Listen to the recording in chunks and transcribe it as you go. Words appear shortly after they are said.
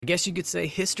I guess you could say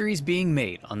history's being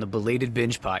made on the Belated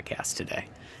Binge podcast today,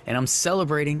 and I'm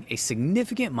celebrating a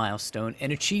significant milestone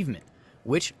and achievement,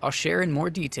 which I'll share in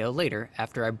more detail later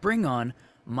after I bring on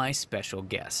my special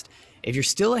guest. If you're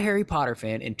still a Harry Potter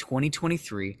fan in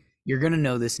 2023, you're going to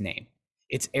know this name.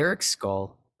 It's Eric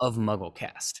Scull of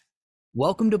MuggleCast.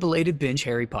 Welcome to Belated Binge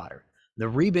Harry Potter, the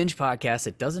re-binge podcast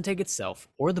that doesn't take itself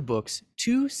or the books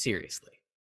too seriously.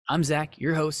 I'm Zach,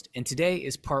 your host, and today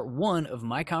is part one of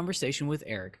my conversation with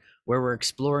Eric, where we're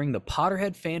exploring the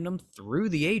Potterhead fandom through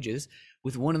the ages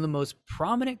with one of the most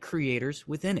prominent creators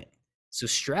within it. So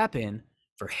strap in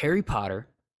for Harry Potter,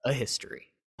 A History.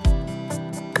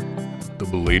 The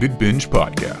Belated Binge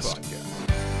Podcast.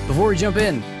 Before we jump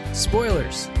in,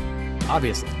 spoilers,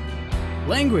 obviously.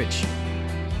 Language,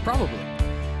 probably.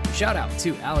 Shout out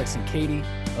to Alex and Katie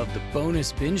of the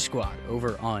Bonus Binge Squad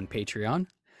over on Patreon.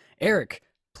 Eric,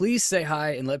 please say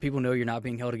hi and let people know you're not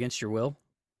being held against your will.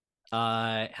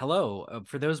 Hello.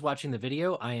 For those watching the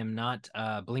video, I am not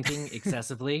blinking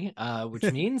excessively, which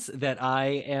means that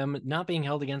I am not being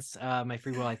held against my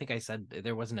free will. I think I said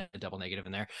there wasn't a double negative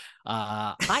in there.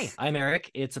 Hi, I'm Eric.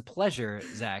 It's a pleasure,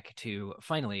 Zach, to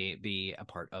finally be a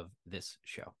part of this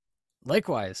show.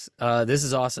 Likewise, this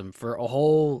is awesome for a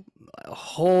whole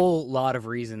lot of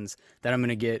reasons that I'm going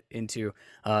to get into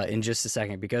in just a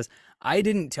second, because I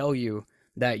didn't tell you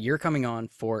that you're coming on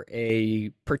for a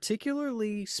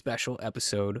particularly special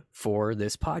episode for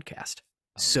this podcast.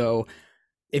 So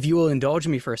if you will indulge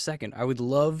me for a second, I would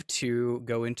love to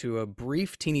go into a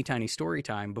brief teeny tiny story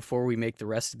time before we make the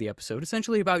rest of the episode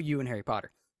essentially about you and Harry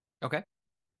Potter. Okay.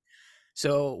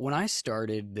 So when I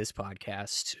started this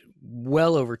podcast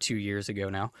well over 2 years ago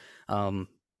now,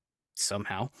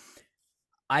 somehow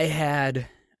I had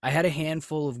a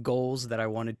handful of goals that I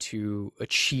wanted to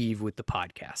achieve with the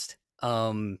podcast.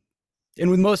 And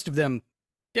with most of them,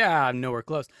 yeah, I'm nowhere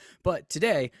close. But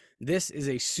today, this is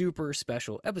a super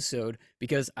special episode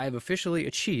because I've officially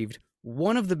achieved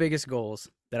one of the biggest goals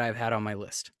that I've had on my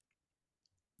list.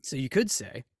 So you could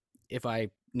say, if I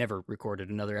never recorded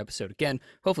another episode again,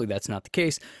 hopefully that's not the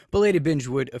case, Belated Binge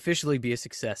would officially be a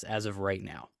success as of right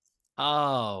now.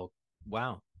 Oh,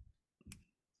 wow.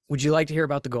 Would you like to hear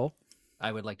about the goal?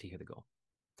 I would like to hear the goal.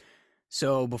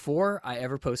 So before I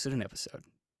ever posted an episode,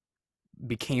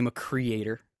 became a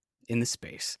creator in the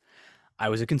space, I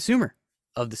was a consumer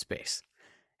of the space,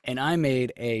 and I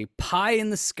made a pie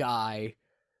in the sky,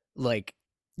 like,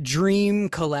 dream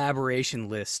collaboration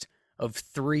list of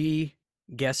 3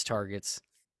 guest targets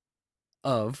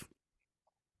of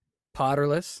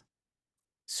Potterless,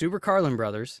 Super Carlin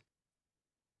Brothers,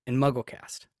 and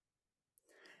MuggleCast.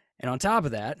 And on top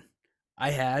of that, I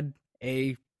had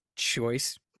a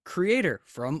choice creator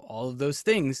from all of those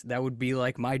things that would be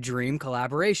like my dream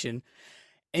collaboration,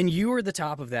 and you were the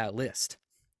top of that list.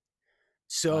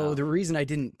 So Wow. the reason I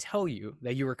didn't tell you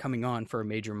that you were coming on for a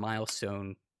major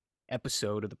milestone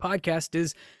episode of the podcast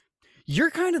is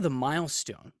you're kind of the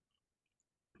milestone.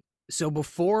 So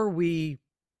before we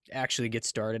actually get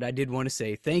started, I did want to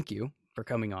say thank you for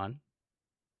coming on.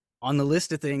 On the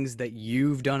list of things that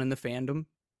you've done in the fandom,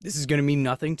 this is going to mean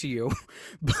nothing to you,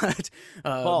 but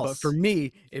for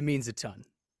me, it means a ton.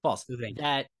 False. So thank you.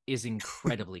 That is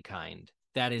incredibly kind.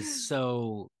 That is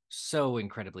so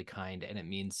incredibly kind, and it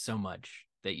means so much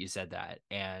that you said that.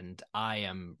 And I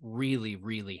am really,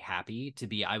 really happy to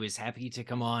be. I was happy to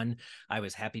come on. I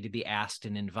was happy to be asked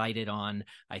and invited on.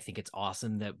 I think it's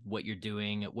awesome that what you're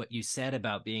doing, what you said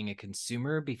about being a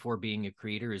consumer before being a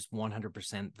creator, is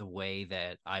 100% the way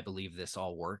that I believe this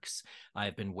all works.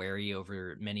 I've been wary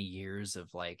over many years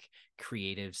of like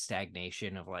creative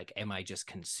stagnation, of like, am I just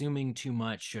consuming too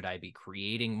much? Should I be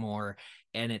creating more?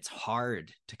 And it's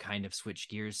hard to kind of switch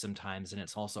gears sometimes. And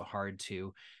it's also hard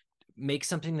to make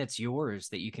something that's yours,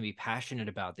 that you can be passionate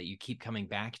about, that you keep coming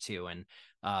back to. And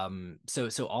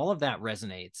so all of that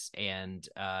resonates. And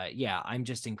yeah, I'm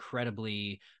just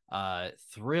incredibly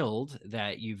thrilled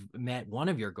that you've met one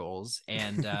of your goals,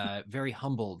 and very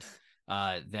humbled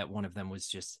that one of them was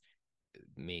just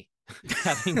me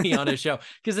having me on a show,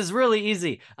 because it's really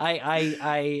easy.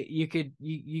 You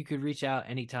could reach out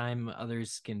anytime.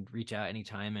 Others can reach out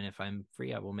anytime, and if I'm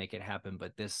free, I will make it happen.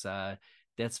 But this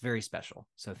that's very special.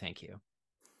 So thank you.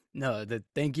 No,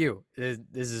 thank you. This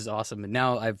is awesome. And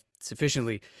now I've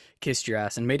sufficiently kissed your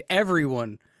ass and made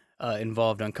everyone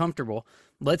involved uncomfortable.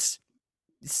 Let's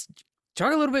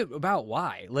talk a little bit about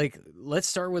why. Like, let's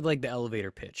start with like the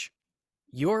elevator pitch.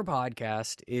 Your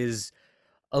podcast is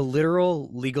a literal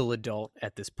legal adult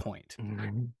at this point.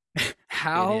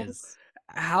 How It is.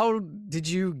 how did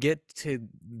you get to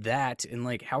that, and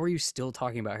like how are you still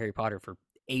talking about Harry Potter for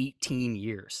 18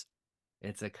 years?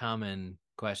 It's a common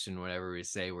question whenever we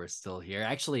say we're still here.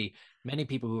 Actually, many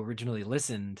people who originally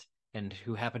listened and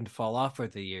who happened to fall off over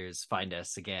the years find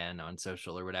us again on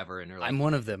social or whatever, and are like, I'm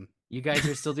one of them. you guys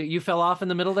are still you fell off in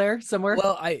the middle there somewhere?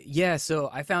 Well, so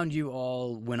I found you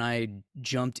all when I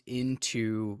jumped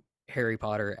into Harry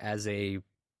Potter as a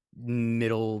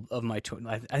middle of my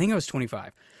I think I was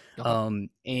 25. Uh-huh.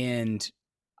 And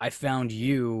I found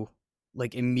you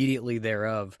like immediately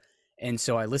thereof. And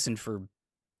so I listened for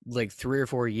like 3 or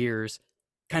 4 years,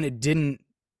 kind of didn't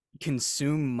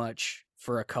consume much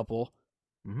for a couple,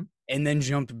 Mm-hmm. and then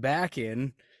jumped back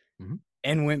in Mm-hmm.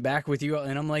 and went back with you,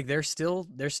 and I'm like, they're still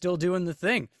doing the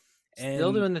thing. Still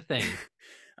And doing the thing.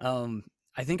 um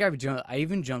I think I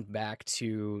even jumped back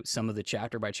to some of the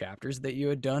chapter by chapters that you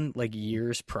had done like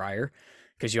years prior,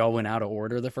 because you all went out of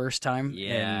order the first time. And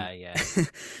Yeah.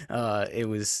 it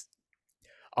was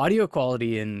audio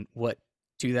quality in what,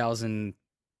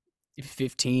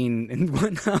 2015 and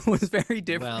whatnot was very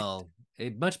different. Well,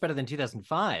 much better than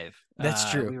 2005.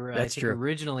 That's true. I That's think true.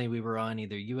 originally we were on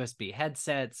either USB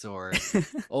headsets or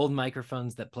old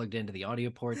microphones that plugged into the audio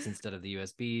ports instead of the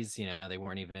USBs. You know, they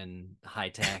weren't even high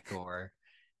tech, or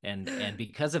and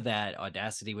because of that,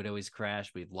 Audacity would always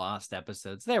crash. We'd lost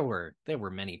episodes. There were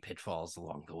many pitfalls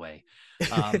along the way.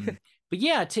 But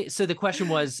yeah, so the question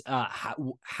was,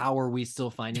 how are we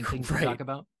still finding things to talk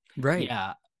about? Right.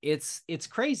 Yeah, it's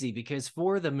crazy because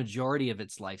for the majority of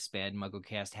its lifespan,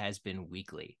 MuggleCast has been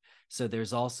weekly. So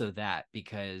there's also that,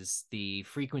 because the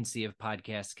frequency of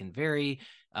podcasts can vary.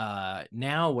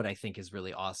 Now what I think is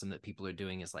really awesome that people are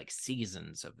doing is like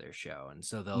seasons of their show. And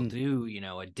so they'll do,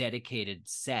 a dedicated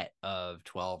set of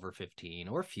 12 or 15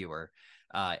 or fewer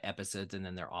episodes, and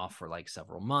then they're off for like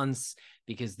several months,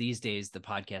 because these days the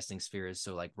podcasting sphere is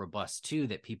so like robust too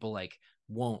that people like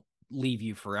won't leave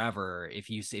you forever. If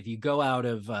you go out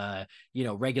of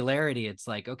regularity, it's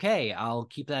like, okay, I'll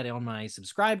keep that on my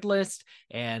subscribed list,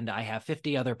 and I have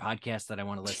 50 other podcasts that I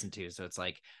want to listen to. So it's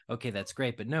like, okay, that's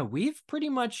great. But no, we've pretty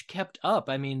much kept up.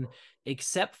 I mean,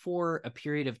 except for a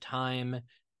period of time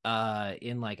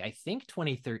in like I think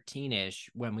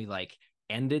 2013-ish, when we like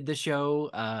ended the show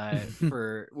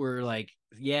we're like,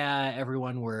 yeah,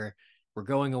 everyone, we're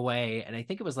going away, and I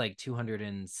think it was like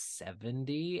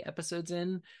 270 episodes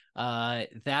in.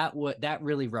 That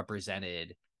really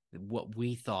represented what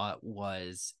we thought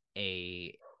was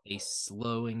a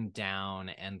slowing down,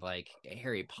 and like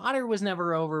Harry Potter was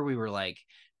never over. We were like,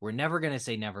 we're never going to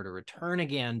say never to return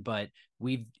again, but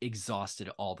we've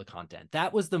exhausted all the content.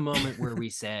 That was the moment where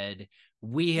we said,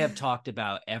 we have talked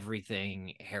about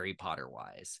everything Harry Potter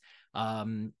wise.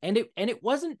 And it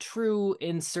wasn't true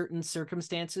in certain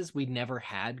circumstances. We never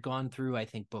had gone through, I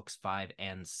think, books 5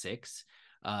 and 6,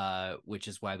 which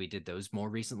is why we did those more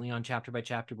recently on chapter by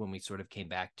chapter, when we sort of came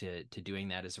back to doing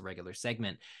that as a regular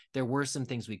segment. There were some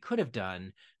things we could have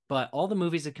done, but all the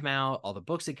movies had come out, all the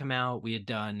books had come out. We had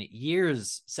done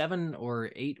years, 7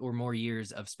 or 8 or more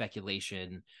years of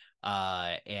speculation,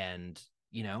 and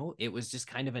it was just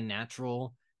kind of a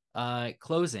natural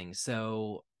closing.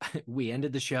 So we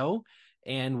ended the show,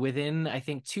 and within I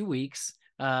think 2 weeks,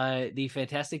 the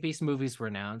Fantastic Beasts movies were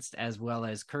announced, as well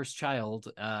as Cursed Child,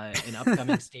 an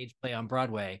upcoming stage play on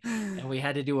Broadway. And we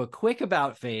had to do a quick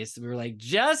about face. We were like,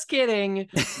 just kidding,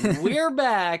 we're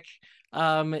back.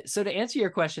 So to answer your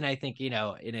question, I think, in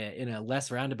a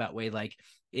less roundabout way, like,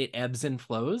 it ebbs and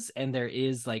flows, and there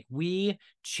is like, we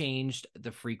changed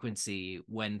the frequency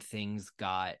when things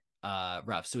got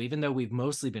rough. So even though we've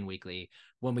mostly been weekly,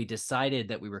 when we decided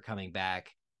that we were coming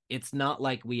back, it's not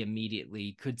like we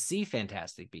immediately could see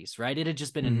Fantastic Beasts, right? It had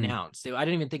just been announced. I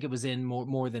didn't even think it was in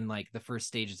more than like the first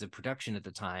stages of production at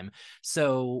the time.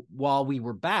 So while we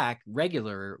were back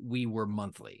regular, we were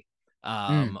monthly,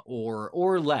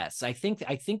 or less. I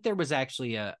think there was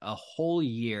actually a whole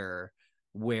year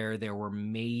where there were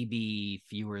maybe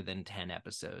fewer than 10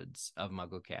 episodes of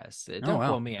MuggleCast. Don't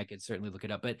quote me, I could certainly look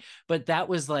it up, but that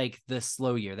was like the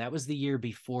slow year. That was the year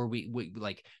before we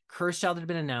like, Cursed Child had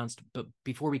been announced, but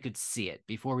before we could see it,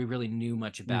 before we really knew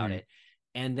much about it.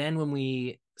 And then when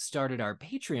we started our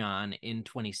Patreon in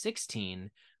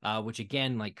 2016, which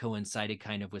again like coincided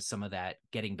kind of with some of that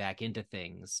getting back into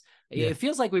things, it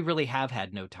feels like we really have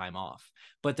had no time off.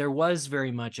 But there was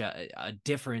very much a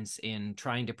difference in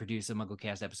trying to produce a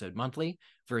MuggleCast episode monthly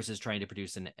versus trying to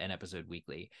produce an episode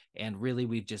weekly. And really,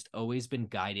 we've just always been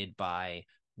guided by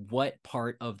what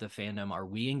part of the fandom are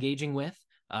we engaging with.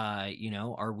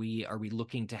 Are we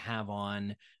looking to have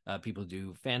on people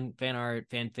do fan art,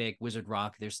 fanfic, wizard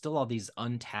rock? There's still all these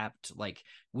untapped, like,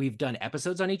 we've done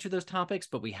episodes on each of those topics,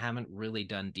 but we haven't really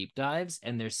done deep dives,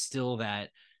 and there's still that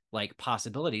like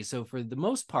possibility. So for the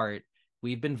most part,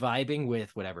 We've been vibing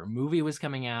with whatever movie was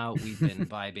coming out. We've been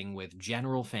vibing with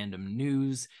general fandom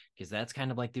news, because that's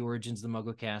kind of like the origins of the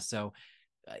MuggleCast. So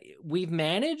we've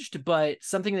managed, but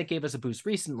something that gave us a boost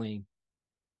recently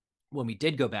when we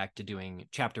did go back to doing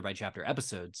chapter by chapter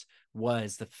episodes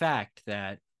was the fact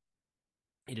that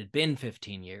it had been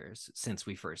 15 years since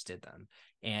we first did them.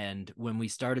 And when we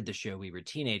started the show, we were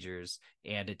teenagers,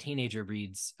 and a teenager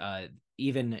reads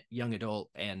even young adult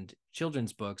and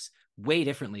children's books way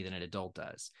differently than an adult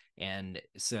does. And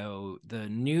so the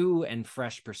new and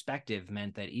fresh perspective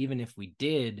meant that even if we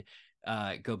did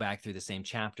go back through the same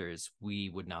chapters, we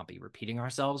would not be repeating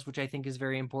ourselves, which I think is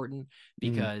very important,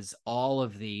 because all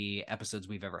of the episodes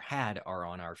we've ever had are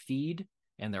on our feed,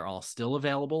 and they're all still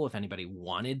available if anybody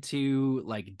wanted to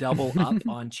like double up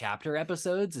on chapter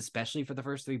episodes, especially for the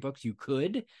first 3 books. You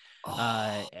could.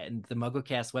 And the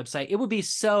MuggleCast website, it would be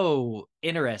so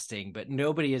interesting, but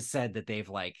nobody has said that they've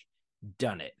like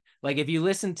done it. Like if you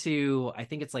listen to, I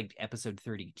think it's like episode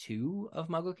 32 of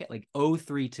MuggleCast, like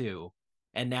 032,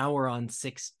 and now we're on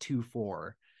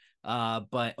 624.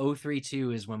 But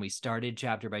 032 is when we started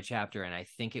chapter by chapter, and I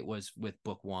think it was with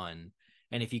book 1.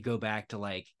 And if you go back to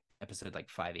like episode like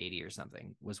 580 or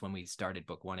something was when we started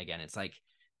book 1 again. It's like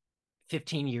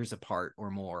 15 years apart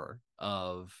or more,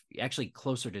 of actually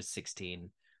closer to 16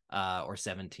 or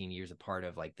 17 years apart,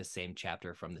 of like the same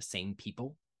chapter from the same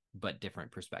people but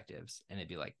different perspectives. And it'd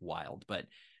be like wild, but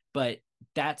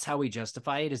that's how we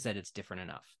justify it, is that it's different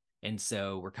enough. And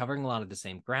so we're covering a lot of the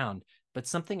same ground, but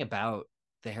something about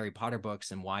the Harry Potter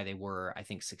books and why they were, I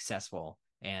think, successful,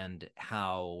 and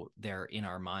how they're in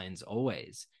our minds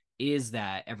always, is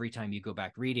that every time you go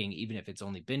back reading, even if it's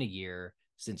only been a year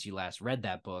since you last read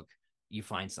that book, you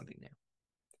find something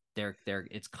new.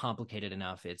 It's complicated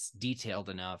enough, it's detailed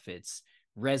enough, it's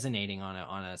resonating on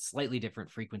a slightly different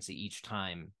frequency each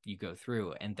time you go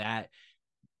through. And that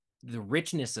the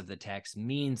richness of the text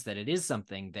means that it is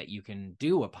something that you can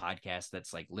do a podcast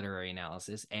that's like literary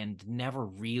analysis and never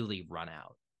really run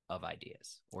out of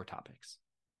ideas or topics.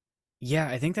 Yeah,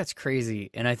 I think that's crazy.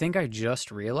 And I think I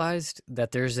just realized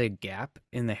that there's a gap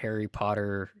in the Harry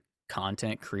Potter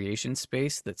content creation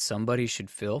space that somebody should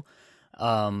fill.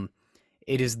 Um,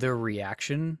 it is the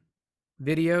reaction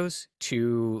videos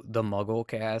to the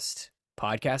MuggleCast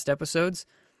podcast episodes.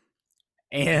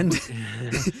 And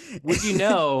would you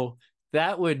know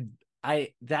that would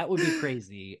be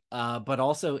crazy. But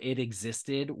also it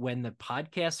existed when the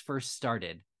podcast first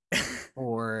started.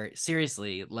 Or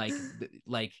seriously, like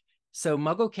so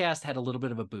MuggleCast had a little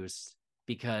bit of a boost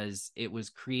because it was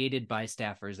created by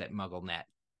staffers at MuggleNet.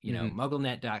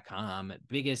 MuggleNet.com,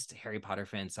 biggest Harry Potter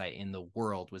fan site in the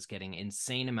world, was getting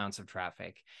insane amounts of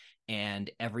traffic. And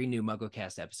every new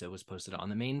MuggleCast episode was posted on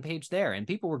the main page there. And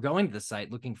people were going to the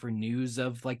site looking for news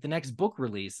of like the next book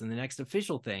release and the next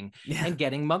official thing, and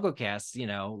getting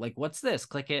MuggleCast, like, what's this?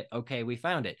 Click it. Okay, we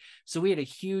found it. So we had a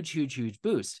huge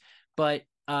boost. But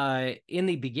in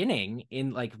the beginning,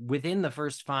 in like within the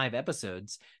first 5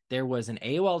 episodes, there was an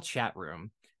AOL chat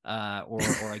room, or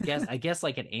I guess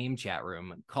like an AIM chat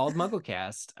room called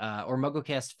MuggleCast, or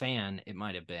MuggleCast fan, it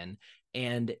might have been.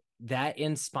 And that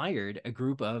inspired a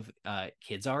group of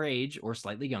kids our age or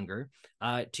slightly younger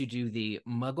to do the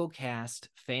MuggleCast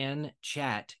fan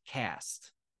chat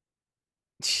cast.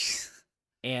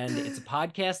 And it's a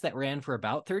podcast that ran for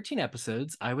about 13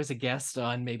 episodes. I was a guest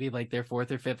on maybe like their 4th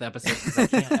or 5th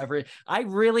episode. I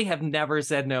really have never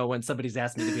said no when somebody's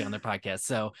asked me to be on their podcast.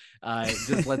 So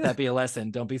just let that be a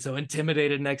lesson. Don't be so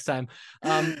intimidated next time.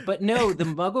 But no, the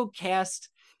MuggleCast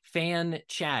fan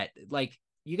chat, like,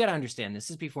 you got to understand, this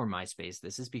is before MySpace.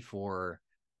 This is before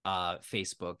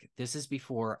Facebook. This is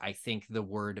before, I think, the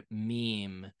word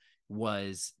meme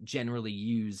was generally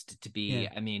used to be,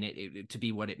 I mean, to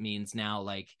be what it means now,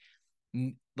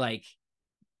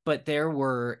 but there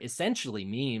were essentially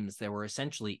memes, there were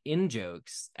essentially in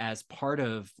jokes as part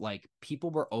of, like,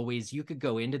 people were always, you could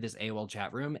go into this AOL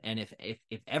chat room, and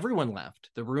if everyone left,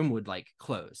 the room would like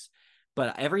close.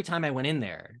 But every time I went in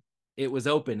there, it was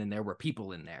open and there were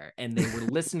people in there, and they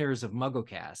were listeners of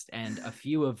MuggleCast, and a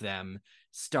few of them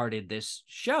started this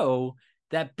show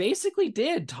that basically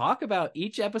did talk about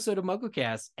each episode of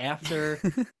MuggleCast after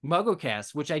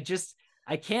MuggleCast, which I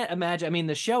can't imagine. I mean,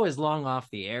 the show is long off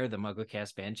the air, the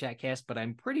MuggleCast fan chat cast, but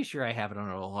I'm pretty sure I have it on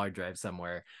a hard drive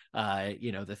somewhere.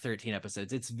 The 13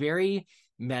 episodes. It's very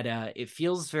meta. It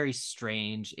feels very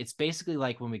strange. It's basically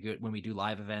like when we do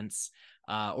live events,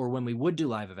 or when we would do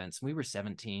live events. We were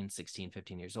 17, 16,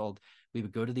 15 years old. We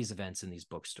would go to these events in these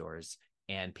bookstores,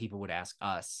 and people would ask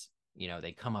us,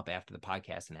 they'd come up after the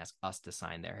podcast and ask us to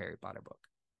sign their Harry Potter book.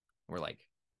 We're like,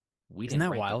 we Isn't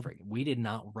didn't that write wild? we did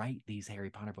not write these Harry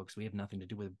Potter books. We have nothing to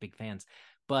do with big fans,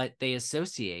 but they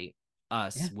associate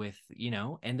us with,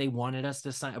 and they wanted us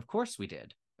to sign. Of course we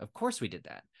did. Of course we did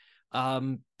that.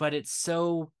 But it's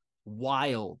so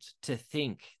wild to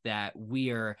think that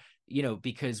we are,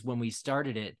 because when we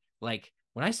started it, like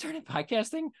when I started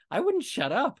podcasting, I wouldn't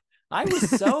shut up. I was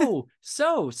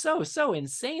so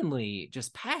insanely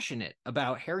just passionate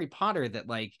about Harry Potter that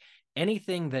like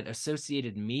anything that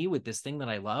associated me with this thing that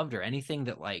I loved, or anything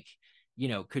that like,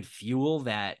 could fuel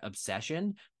that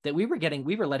obsession that we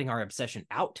were letting our obsession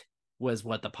out, was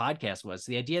what the podcast was.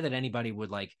 The idea that anybody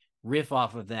would like riff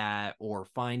off of that or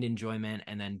find enjoyment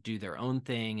and then do their own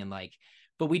thing. And like,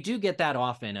 but we do get that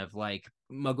often of like,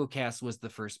 MuggleCast was the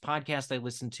first podcast I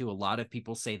listened to. A lot of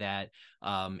people say that.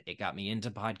 It got me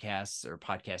into podcasts or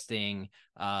podcasting.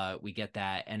 We get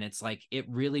that. And it's like, it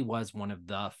really was one of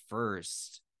the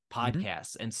first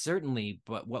podcasts. And certainly,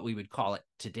 but what we would call it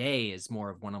today is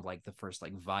more of one of like the first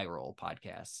like viral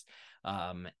podcasts.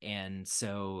 And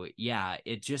so, yeah,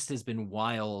 it just has been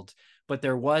wild. But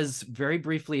there was very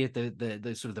briefly at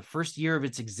the sort of the first year of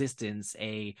its existence,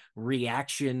 a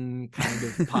reaction kind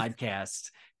of podcast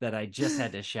that I just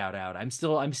had to shout out. I'm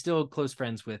still close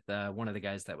friends with one of the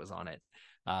guys that was on it.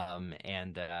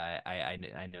 And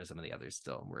I know some of the others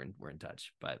still. We're in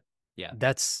touch. But yeah.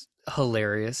 That's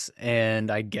hilarious,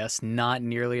 and I guess not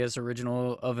nearly as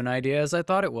original of an idea as I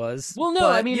thought it was. Well, no,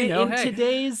 but, I mean, in hey.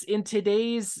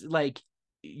 today's like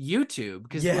YouTube,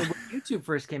 because when YouTube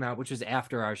first came out, which was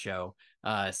after our show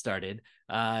started,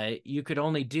 you could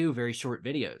only do very short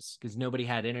videos because nobody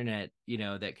had internet,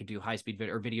 that could do high-speed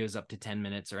video or videos up to 10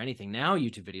 minutes or anything. Now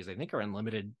YouTube videos, I think, are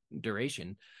unlimited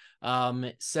duration.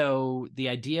 So the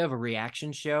idea of a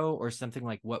reaction show or something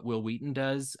like what Will Wheaton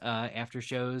does after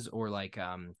shows, or like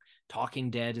Talking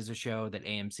Dead is a show that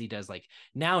AMC does. Like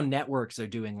now networks are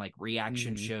doing like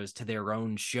reaction shows to their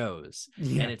own shows.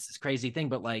 And it's this crazy thing,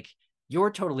 but like,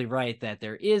 you're totally right that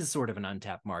there is sort of an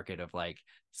untapped market of like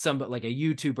like a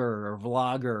YouTuber or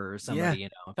vlogger or somebody,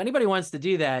 if anybody wants to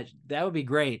do that, that would be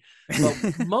great.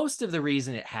 But most of the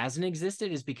reason it hasn't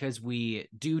existed is because we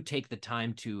do take the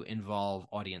time to involve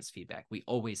audience feedback. We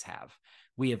always have.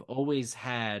 We have always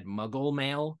had Muggle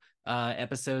Mail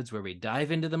episodes where we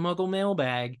dive into the Muggle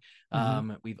mailbag.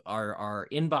 Our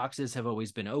inboxes have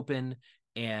always been open.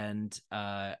 And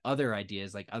other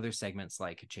ideas, like other segments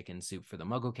like Chicken Soup for the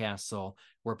MuggleCast,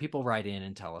 where people write in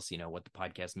and tell us, what the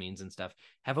podcast means and stuff,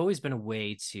 have always been a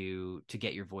way to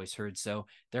get your voice heard. So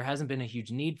there hasn't been a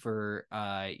huge need for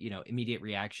immediate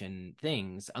reaction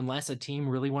things, unless a team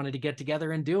really wanted to get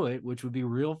together and do it, which would be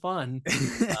real fun.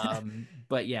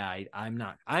 But yeah,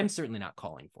 I'm certainly not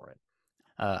calling for it.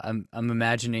 I'm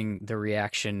imagining the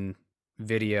reaction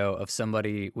video of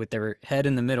somebody with their head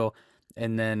in the middle,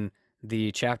 and then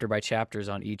the chapter by chapters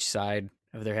on each side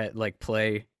of their head, like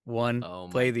play one,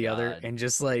 play the other, and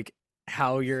just like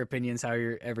how your opinions, how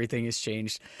your everything has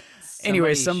changed.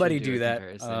 Anyway, somebody do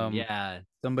that.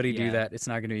 Somebody do that. It's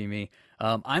not going to be me.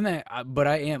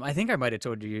 I think I might have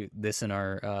told you this in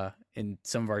our in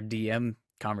some of our DM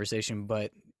conversation, but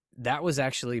that was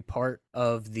actually part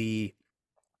of the,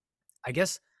 I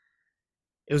guess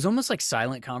it was almost like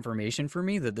silent confirmation for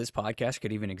me that this podcast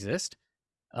could even exist.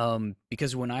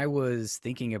 Because when I was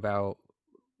thinking about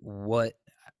what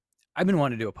I've been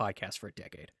wanting to do a podcast for a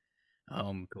decade.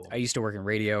 Cool. I used to work in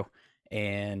radio,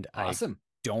 and awesome. I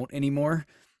don't anymore.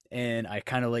 And I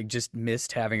kind of like just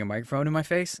missed having a microphone in my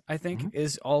face, I think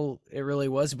is all it really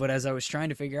was. But as I was trying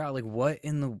to figure out like what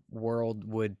in the world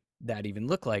would that even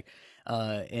look like,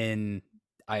 and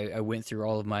I went through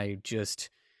all of my just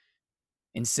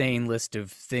insane list of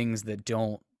things that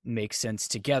don't make sense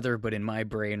together, but in my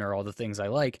brain are all the things I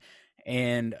like.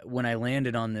 And when I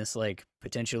landed on this, like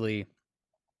potentially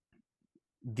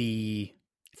the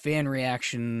fan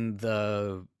reaction,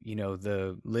 the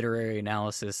literary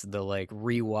analysis, the like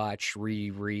rewatch,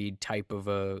 reread type of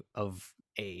a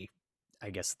I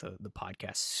guess the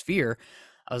podcast sphere,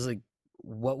 I was like,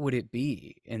 what would it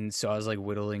be? And so I was like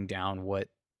whittling down what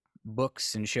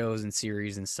books and shows and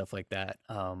series and stuff like that.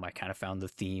 I kind of found the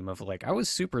theme of like, I was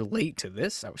super late to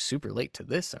this, I was super late to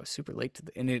this, I was super late to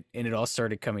and it all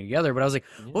started coming together. But I was like,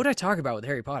 what would I talk about with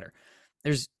Harry Potter?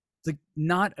 There's like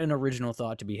not an original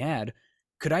thought to be had.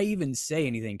 Could I even say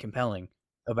anything compelling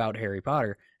about Harry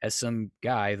Potter as some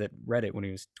guy that read it when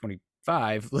he was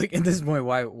 25? Like at this point,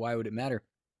 why would it matter?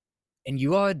 And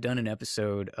you all had done an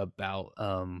episode about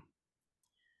Voldemort's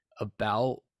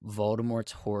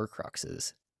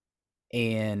Horcruxes.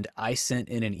 And I sent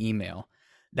in an email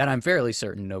that I'm fairly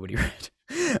certain nobody read.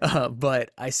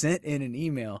 But I sent in an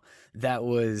email that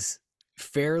was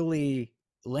fairly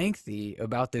lengthy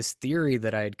about this theory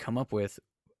that I had come up with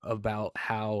about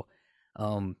how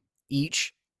um,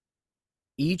 each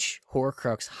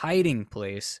Horcrux hiding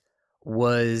place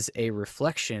was a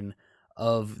reflection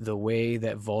of the way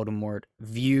that Voldemort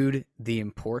viewed the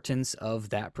importance of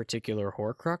that particular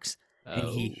Horcrux, and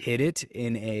he Oh. hid it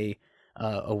in a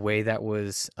way that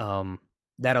was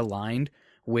that aligned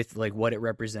with like what it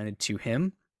represented to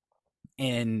him.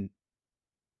 And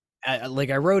I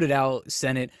wrote it out,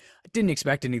 sent it. I didn't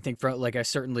expect anything from it. Like I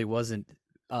certainly wasn't.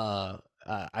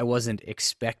 I wasn't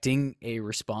expecting a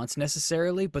response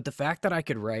necessarily, but the fact that I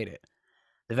could write it,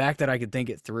 the fact that I could think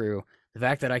it through, the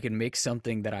fact that I could make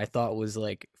something that I thought was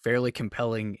like fairly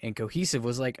compelling and cohesive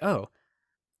was like, oh,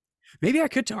 maybe I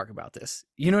could talk about this.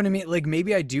 You know what I mean? Like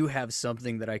maybe I do have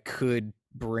something that I could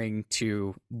bring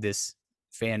to this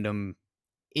fandom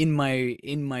in my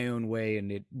own way,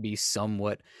 and it be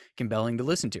somewhat compelling to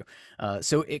listen to.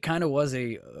 So it kind of was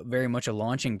a very much a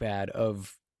launching pad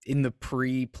of in the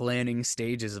pre-planning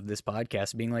stages of this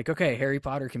podcast being like, okay, Harry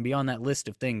Potter can be on that list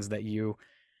of things that you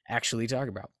actually talk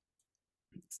about.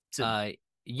 So,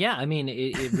 Yeah, I mean,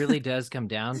 it really does come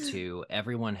down to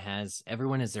everyone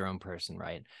is their own person,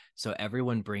 right? So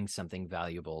everyone brings something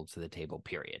valuable to the table,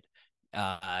 period.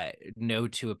 No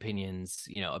two opinions,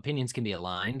 opinions can be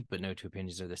aligned, but no two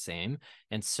opinions are the same.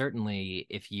 And certainly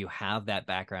if you have that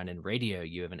background in radio,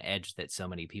 you have an edge that so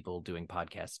many people doing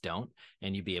podcasts don't,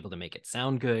 and you'd be able to make it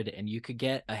sound good, and you could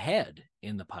get ahead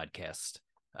in the podcast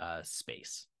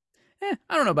space. I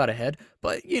don't know about ahead,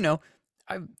 but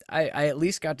I at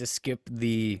least got to skip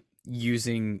the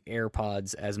using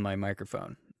AirPods as my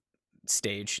microphone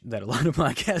stage that a lot of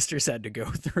podcasters had to go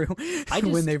through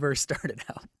when they first started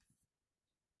out.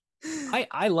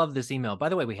 I love this email. By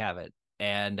the way, we have it,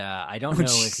 and I don't know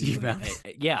if you found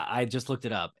it. Yeah, I just looked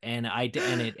it up, and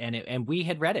and we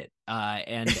had read it,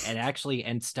 and actually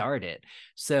starred it.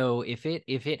 So if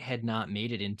it had not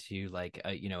made it into like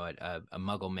a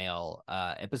Muggle Mail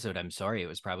episode, I'm sorry, it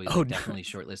was probably definitely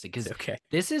shortlisted, because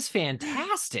this is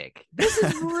fantastic. This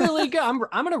is really good. I'm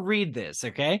gonna read this.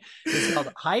 Okay, it's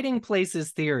called Hiding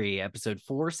Places Theory, episode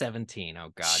 417. Oh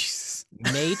God,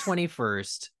 May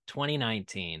 21st.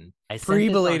 2019.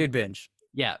 Pre-belated binge.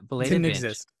 Yeah, belated binge.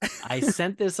 Exist. I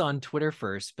sent this on Twitter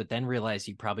first, but then realized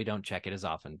you probably don't check it as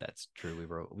often. That's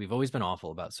true. We've always been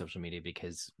awful about social media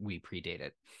because we predate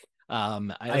it.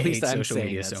 I hate social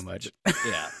media so much.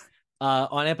 Yeah.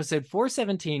 On episode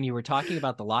 417, you were talking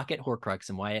about the Locket Horcrux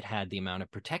and why it had the amount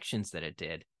of protections that it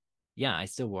did. Yeah, I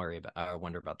still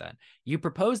wonder about that. You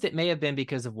proposed it may have been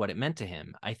because of what it meant to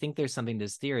him. I think there's something to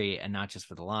this theory, and not just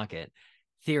for the locket.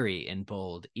 Theory in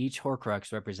bold. Each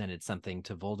Horcrux represented something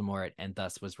to Voldemort and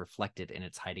thus was reflected in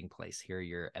its hiding place. Here are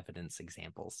your evidence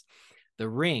examples. The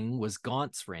ring was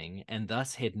Gaunt's ring and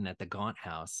thus hidden at the Gaunt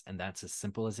house, and that's as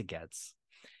simple as it gets.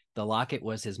 The locket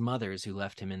was his mother's, who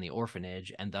left him in the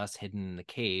orphanage and thus hidden in the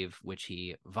cave, which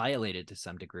he violated to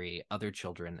some degree other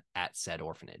children at said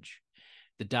orphanage.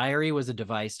 The diary was a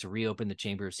device to reopen the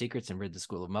Chamber of Secrets and rid the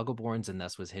School of Muggleborns, and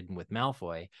thus was hidden with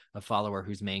Malfoy, a follower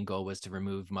whose main goal was to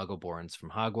remove Muggleborns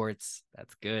from Hogwarts.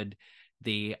 That's good.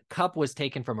 The cup was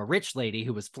taken from a rich lady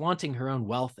who was flaunting her own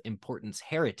wealth, importance,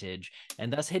 heritage,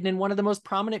 and thus hidden in one of the most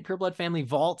prominent pureblood family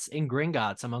vaults in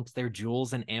Gringotts amongst their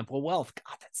jewels and ample wealth.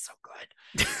 God, that's so good.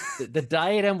 The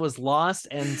diadem was lost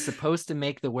and supposed to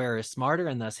make the wearer smarter,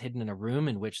 and thus hidden in a room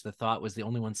in which the thought was the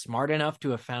only one smart enough to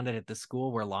have found it at the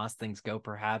school where lost things go,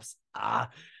 perhaps.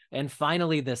 And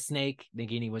finally, the snake,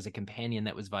 Nagini, was a companion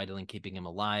that was vital in keeping him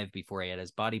alive before he had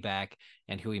his body back,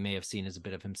 and who he may have seen as a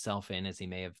bit of himself in, as he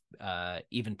may have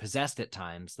even possessed at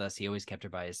times. Thus, he always kept her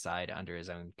by his side under his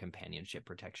own companionship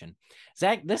protection.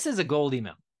 Zach, this is a gold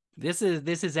email. This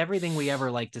is everything we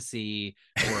ever like to see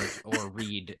or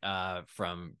read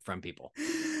from people.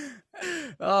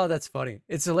 Oh, that's funny.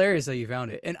 It's hilarious that you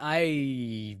found it, and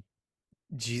I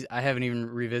haven't even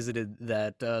revisited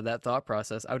that thought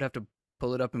process. I would have to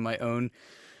pull it up in my own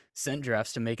sent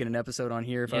drafts to make it an episode on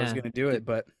here if I was going to do it.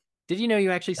 But did you know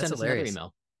you actually sent us another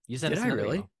email? You sent us another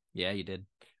really? email. Yeah, you did.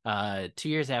 2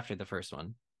 years after the first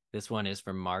one. This one is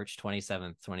from March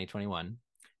 27th, 2021.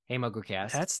 Hey,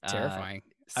 MuggleCast. That's terrifying.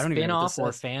 I don't even know what this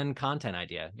spin-off or fan content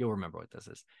idea. You'll remember what this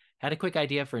is. Had a quick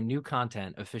idea for new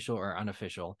content, official or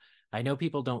unofficial. I know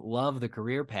people don't love the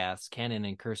career paths Canon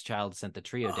and Cursed Child sent the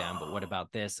trio down, but what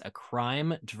about this? A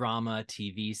crime drama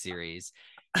TV series.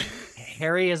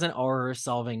 Harry is an Auror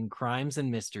solving crimes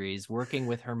and mysteries, working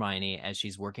with Hermione as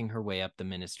she's working her way up the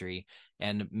ministry,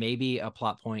 and maybe a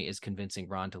plot point is convincing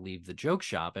Ron to leave the joke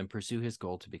shop and pursue his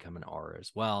goal to become an Auror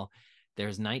as well.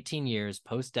 There's 19 years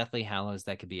post Deathly Hallows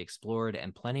that could be explored,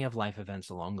 and plenty of life events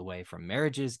along the way, from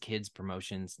marriages, kids,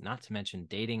 promotions, not to mention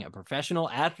dating a professional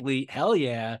athlete. Hell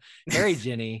yeah, Harry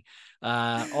Ginny.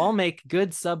 All make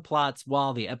good subplots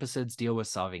while the episodes deal with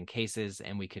solving cases,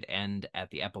 and we could end at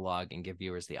the epilogue and give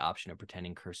viewers the option of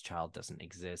pretending Cursed Child doesn't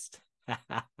exist.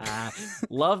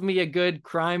 Love me a good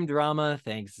crime drama.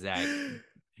 Thanks, Zach.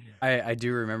 I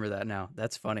do remember that now.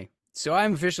 That's funny. So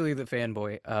I'm officially the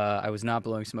fanboy. I was not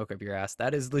blowing smoke up your ass.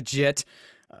 That is legit.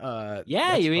 Yeah,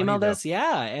 That's you funny emailed though. us.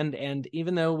 Yeah, and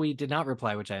even though we did not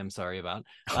reply, which I am sorry about,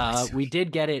 Oh, we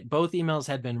did get it. Both emails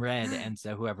had been read, and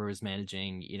so whoever was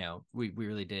managing, we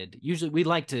really did. Usually, we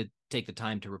like to take the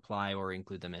time to reply or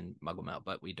include them in Muggle Mail,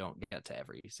 but we don't get to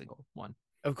every single one.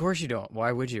 of course you don't.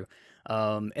 Why would you?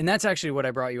 And that's actually what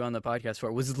I brought you on the podcast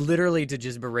for. Was literally to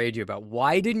just berate you about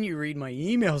why didn't you read my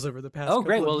emails over the past Oh,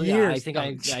 great. couple of Well, yeah, I years? think Oh,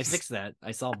 I jeez. fixed that.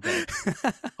 I solved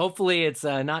that. Hopefully, it's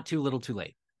not too little, too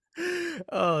late.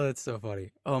 Oh, that's so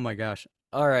funny. Oh my gosh.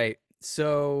 All right.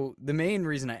 So the main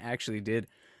reason I actually did,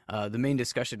 the main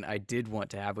discussion I did want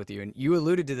to have with you, and you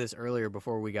alluded to this earlier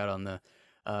before we got on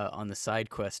the side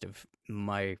quest of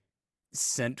my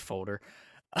sent folder,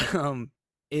 um,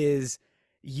 is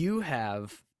you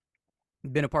have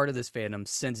been a part of this fandom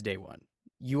since day one.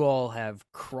 You all have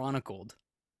chronicled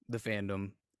the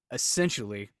fandom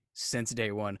essentially since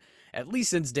day one, at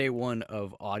least since day one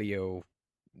of audio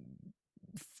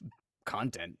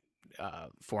content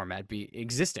format be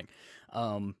existing.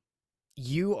 Um,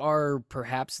 you are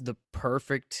perhaps the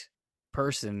perfect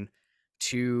person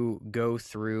to go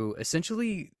through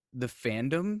essentially the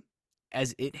fandom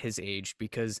as it has aged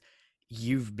because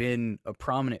you've been a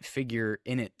prominent figure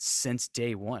in it since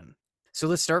day one. So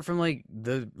let's start from like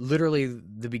the literally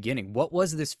the beginning. What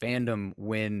was this fandom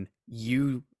when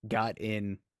you got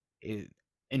in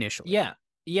initially? Yeah,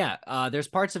 yeah. There's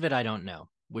parts of it I don't know,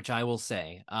 which I will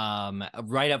say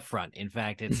right up front. In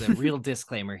fact, it's a real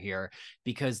disclaimer here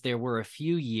because there were a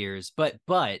few years, but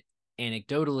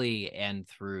anecdotally and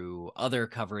through other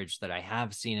coverage that I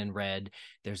have seen and read,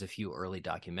 there's a few early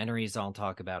documentaries I'll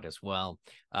talk about as well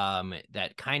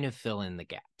that kind of fill in the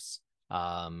gaps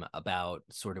about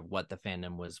sort of what the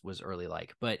fandom was early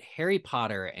like. But Harry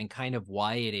Potter and kind of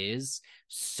why it is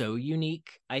so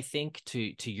unique, I think,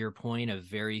 to your point of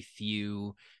very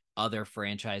few other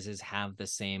franchises have the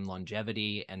same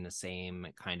longevity and the same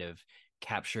kind of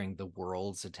capturing the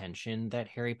world's attention that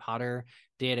Harry Potter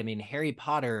did. I mean, Harry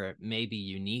Potter may be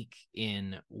unique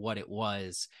in what it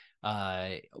was,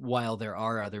 while there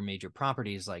are other major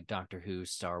properties like Doctor Who,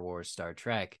 Star Wars, Star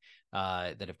Trek,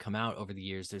 that have come out over the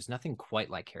years, there's nothing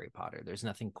quite like Harry Potter. There's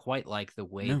nothing quite like the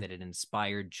way No. that it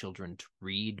inspired children to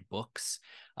read books,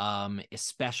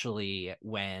 especially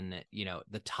when,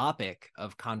 the topic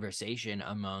of conversation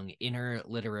among inner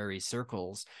literary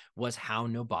circles was how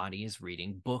nobody is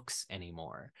reading books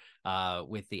anymore,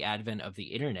 with the advent of the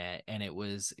internet. And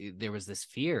there was this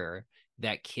fear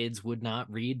that kids would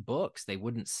not read books. They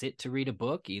wouldn't sit to read a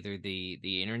book. Either the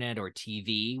internet or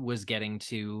TV was getting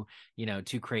too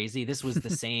crazy. This was the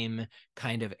same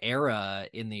kind of era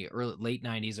in the late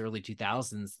 90s, early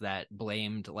 2000s that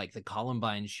blamed like the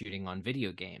Columbine shooting on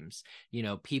video games.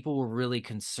 People were really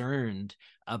concerned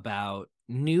about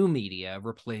new media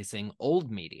replacing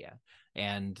old media.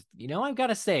 And, I've got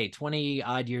to say, 20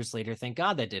 odd years later, thank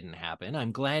God that didn't happen.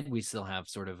 I'm glad we still have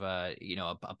sort of a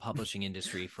publishing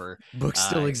industry for Books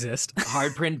still exist.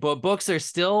 hard print books are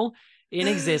still in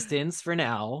existence for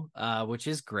now, which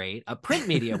is great. Print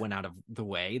media went out of the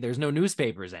way. There's no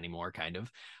newspapers anymore, kind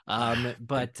of.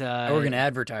 But I work in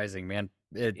advertising, man.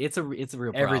 it's a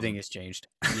real Everything problem. has changed.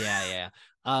 Yeah.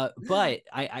 But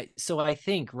I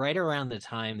think right around the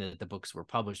time that the books were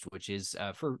published, which is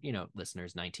for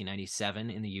listeners, 1997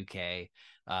 in the UK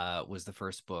was the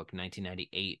first book.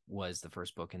 1998 was the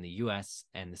first book in the US,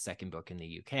 and the second book in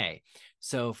the UK.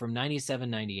 So from 97,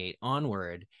 98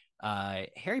 onward,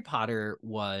 Harry Potter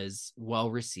was well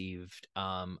received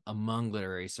among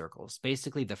literary circles.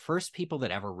 Basically, the first people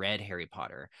that ever read Harry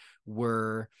Potter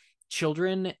were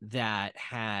children that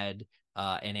had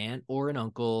an aunt or an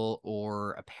uncle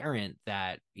or a parent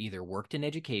that either worked in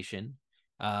education,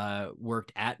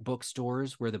 worked at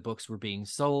bookstores where the books were being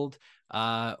sold,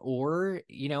 or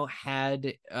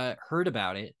had heard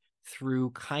about it through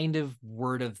kind of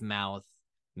word of mouth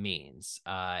means.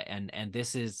 And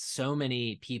this is so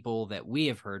many people that we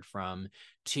have heard from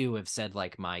too have said,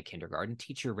 like, my kindergarten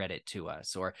teacher read it to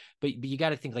us, but you got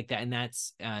to think like that. And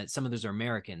that's some of those are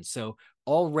Americans. So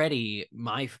already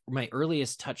my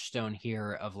earliest touchstone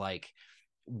here of like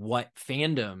what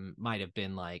fandom might have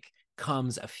been like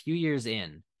comes a few years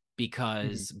in,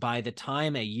 because by the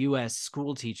time a US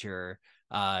school teacher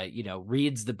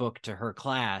reads the book to her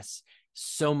class,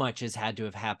 so much has had to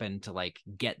have happened to like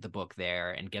get the book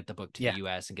there and get the book to the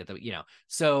US and get the,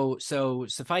 so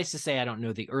suffice to say, I don't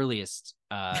know the earliest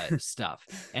stuff.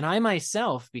 And I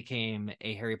myself became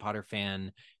a Harry Potter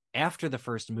fan after the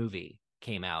first movie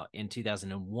came out in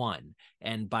 2001.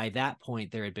 And by that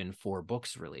point, there had been 4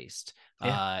 books released,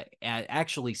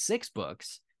 actually 6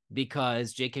 books,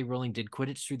 because J.K. Rowling did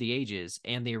Quidditch Through the Ages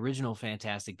and the original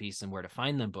Fantastic Beasts and Where to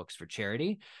Find Them books for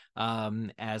charity,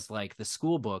 as like the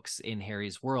school books in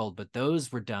Harry's world. But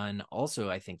those were done also,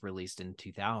 I think, released in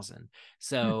 2000.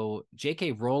 So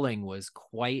J.K. Rowling was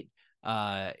quite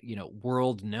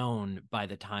world known by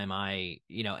the time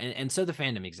and so the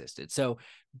fandom existed. So,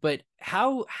 but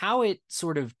how it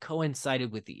sort of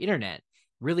coincided with the internet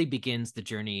really begins the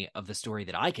journey of the story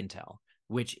that I can tell,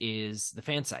 which is the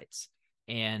fan sites.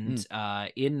 And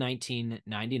in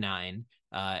 1999,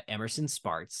 Emerson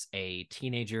Sparks, a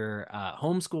teenager,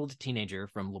 homeschooled teenager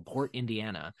from LaPorte,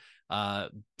 Indiana,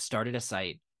 started a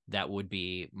site that would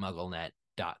be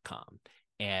MuggleNet.com.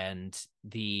 And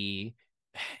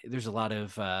there's a lot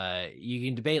of you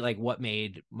can debate like what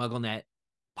made MuggleNet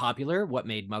popular, what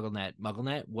made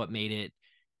MuggleNet, what made it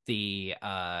the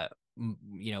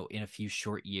in a few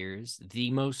short years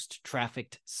the most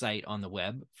trafficked site on the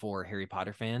web for Harry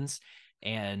Potter fans.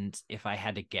 And if I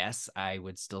had to guess, I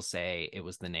would still say it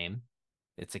was the name.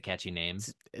 It's a catchy name.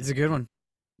 It's a good one.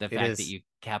 The fact that you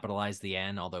capitalize the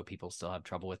N, although people still have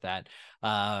trouble with that.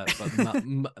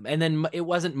 And then it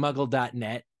wasn't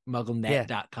muggle.net,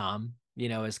 mugglenet.com,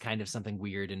 is kind of something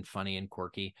weird and funny and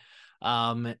quirky.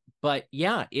 But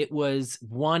yeah, it was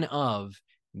one of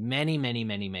many, many,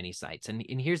 many, many sites. And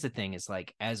here's the thing, is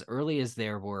like, as early as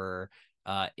there were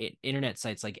internet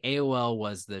sites, like AOL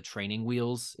was the training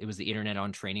wheels. It was the internet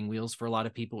on training wheels for a lot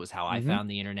of people. It was how I found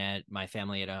the internet. My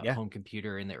family had a home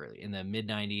computer in the mid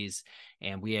 90s,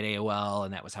 and we had AOL,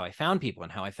 and that was how I found people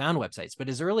and how I found websites. But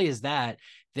as early as that,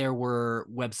 there were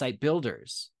website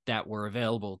builders that were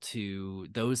available to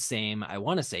those same, I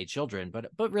want to say, children,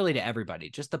 but really to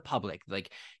everybody, just the public. Like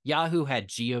Yahoo had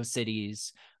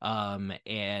GeoCities,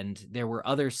 and there were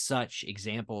other such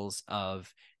examples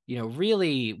of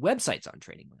really websites on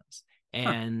training wheels.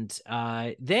 And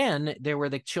then there were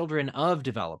the children of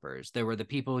developers. There were the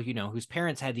people, whose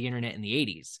parents had the internet in the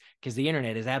 80s, because the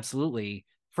internet is absolutely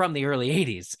from the early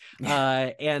 80s.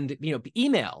 And,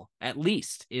 email at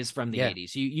least is from the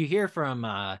 80s. You hear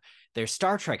from their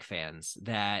Star Trek fans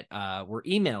that were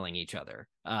emailing each other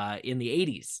in the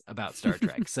 80s about Star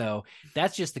Trek. So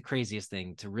that's just the craziest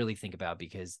thing to really think about,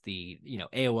 because the,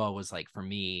 AOL was like, for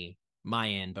me, my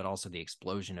end, but also the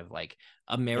explosion of like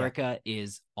America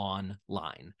is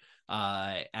online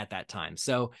at that time.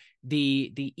 So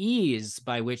the ease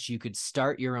by which you could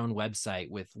start your own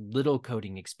website with little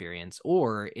coding experience,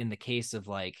 or in the case of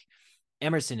like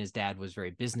Emerson, his dad was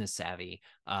very business savvy,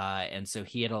 and so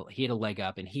he had a leg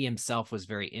up, and he himself was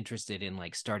very interested in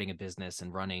like starting a business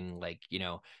and running like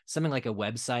something like a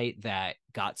website that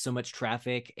got so much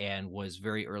traffic and was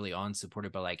very early on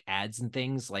supported by like ads and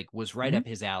things, like was right up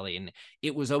his alley. And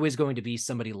it was always going to be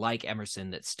somebody like Emerson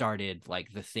that started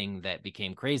like the thing that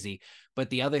became crazy.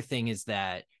 But the other thing is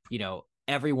that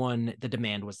the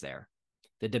demand was there.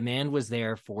 The demand was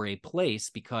there for a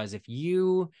place, because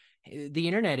the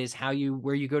internet is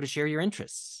where you go to share your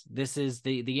interests. This is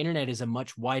the internet is a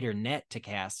much wider net to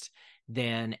cast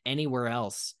than anywhere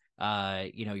else.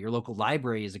 Your local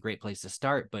library is a great place to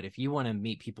start, but if you want to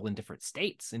meet people in different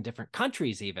states, in different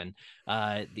countries, even,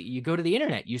 you go to the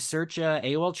internet, you search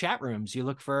AOL chat rooms, you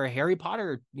look for a Harry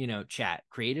Potter, chat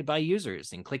created by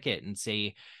users, and click it and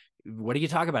say, what do you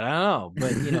talk about? I don't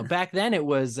know. But, back then it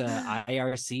was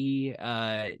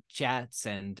IRC chats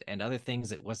and other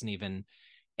things. It wasn't even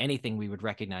anything we would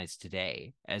recognize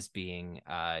today as being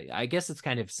I guess it's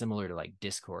kind of similar to like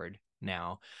Discord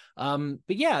now. But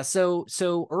yeah, so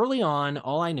early on,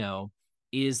 all I know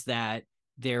is that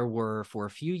there were, for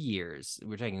a few years,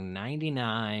 we're talking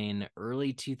 99,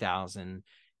 early 2000,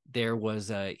 there was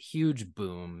a huge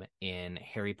boom in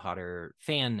Harry Potter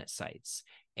fan sites.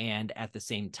 And at the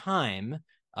same time,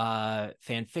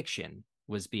 fan fiction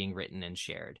was being written and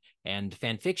shared. And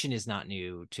fan fiction is not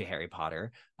new to Harry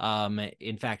Potter.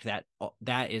 In fact,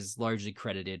 that is largely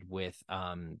credited with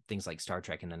things like Star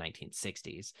Trek in the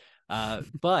 1960s.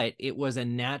 But it was a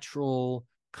natural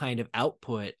kind of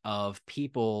output of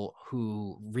people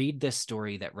who read this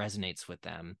story that resonates with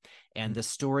them, and the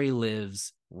story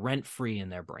lives rent-free in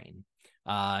their brain.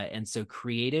 And so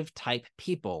creative type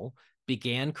people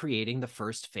began creating the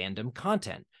first fandom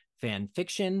content, fan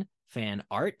fiction, fan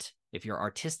art, if you're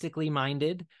artistically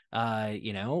minded,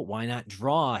 Why not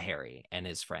draw Harry and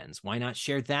his friends? Why not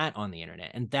share that on the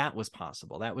internet? And that was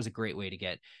possible. That was a great way to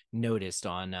get noticed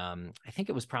on, I think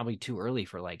it was probably too early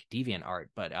for like DeviantArt,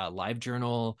 but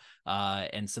LiveJournal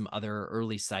and some other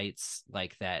early sites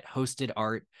like that hosted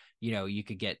art. You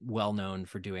could get well known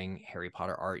for doing Harry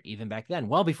Potter art even back then,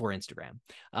 well before Instagram.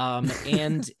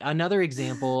 And another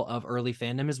example of early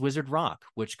fandom is Wizard Rock,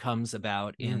 which comes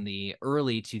about in the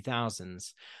early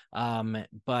 2000s.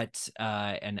 But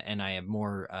and I have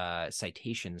more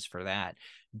citations for that.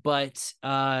 But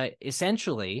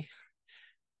essentially,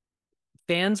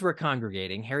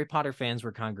 Harry Potter fans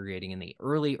were congregating in the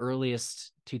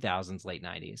earliest 2000s, late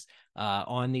 90s,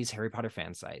 on these Harry Potter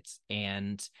fan sites.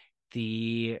 And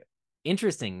the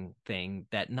interesting thing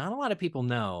that not a lot of people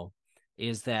know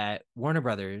is that Warner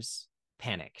Brothers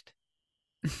panicked.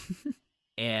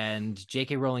 And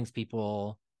J.K. Rowling's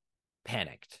people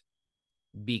panicked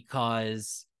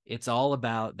because it's all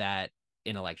about that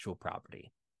intellectual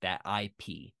property, that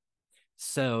IP.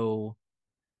 So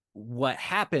what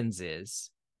happens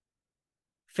is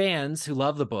fans who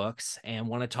love the books and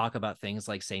want to talk about things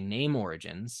like, say, name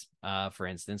origins, for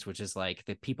instance, which is like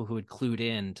the people who had clued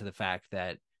in to the fact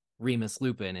that Remus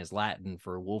Lupin is Latin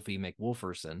for Wolfie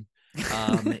McWolferson,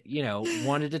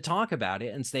 wanted to talk about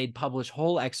it. And so they'd publish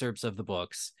whole excerpts of the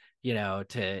books,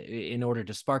 in order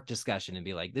to spark discussion and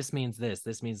be like, this means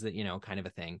this means that, kind of a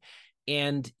thing.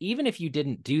 And even if you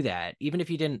didn't do that, even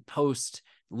if you didn't post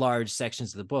large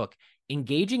sections of the book,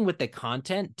 engaging with the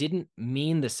content didn't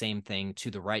mean the same thing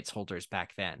to the rights holders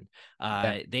back then.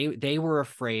 They were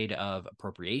afraid of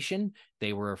appropriation.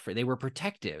 They were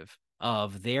protective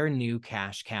of their new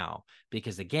cash cow,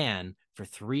 because again, for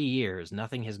 3 years,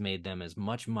 nothing has made them as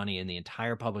much money in the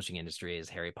entire publishing industry as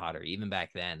Harry Potter. Even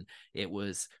back then, it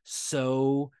was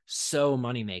so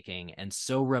money making and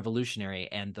so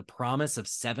revolutionary. And the promise of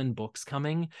 7 books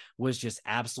coming was just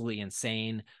absolutely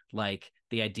insane. Like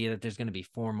the idea that there's going to be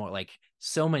 4 more, like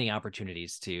so many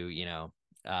opportunities to,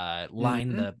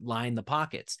 line the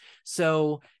pockets.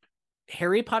 So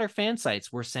Harry Potter fan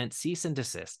sites were sent cease and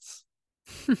desists.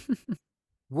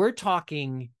 We're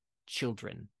talking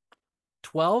children,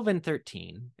 12 and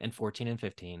 13 and 14 and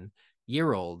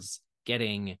 15-year-olds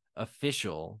getting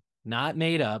official, not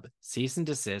made up, cease and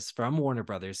desist from Warner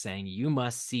Brothers saying you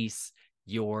must cease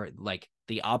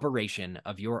the operation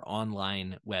of your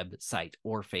online website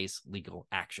or face legal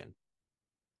action.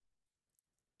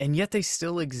 And yet they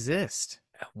still exist.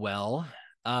 Well,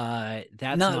 that's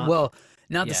not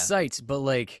the sites, but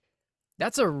like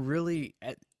that's a really,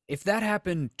 if that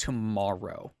happened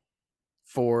tomorrow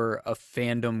for a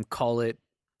fandom, call it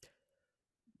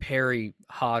Harry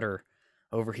Potter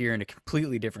over here in a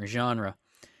completely different genre,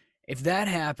 if that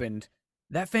happened,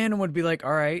 that fandom would be like,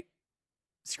 all right,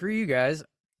 screw you guys,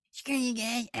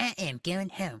 I am going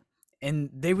home. And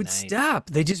they would stop.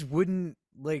 They just wouldn't,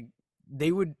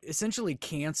 they would essentially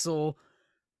cancel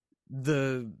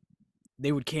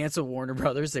they would cancel Warner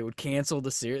Brothers. They would cancel the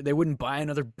series. They wouldn't buy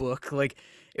another book. Like,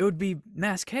 it would be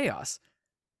mass chaos.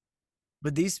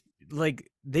 But these,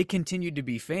 they continued to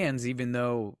be fans, even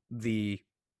though the,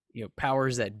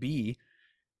 powers that be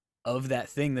of that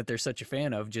thing that they're such a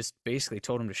fan of just basically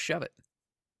told them to shove it.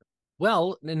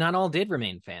 Well, not all did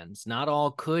remain fans. Not all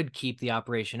could keep the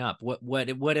operation up. What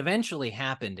eventually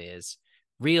happened is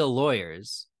real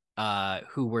lawyers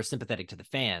who were sympathetic to the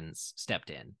fans stepped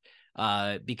in.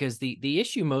 Because the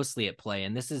issue mostly at play,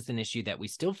 and this is an issue that we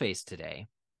still face today,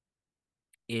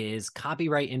 is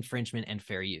copyright infringement and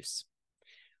fair use.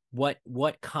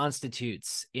 What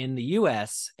constitutes in the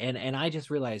US, and I just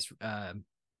realized,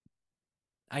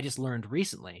 I just learned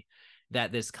recently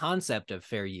that this concept of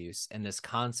fair use and this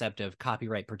concept of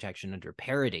copyright protection under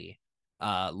parody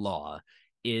law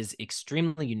is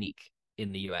extremely unique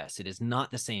in the US. It is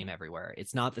not the same everywhere.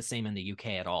 It's not the same in the UK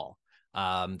at all.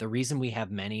 The reason we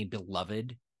have many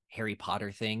beloved Harry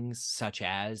Potter things, such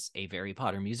as a Harry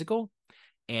Potter musical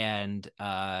and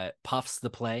Puffs the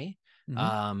Play,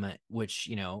 which,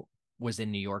 was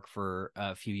in New York for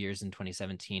a few years in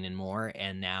 2017 and more,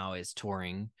 and now is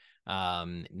touring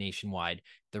nationwide.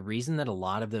 The reason that a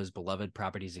lot of those beloved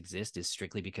properties exist is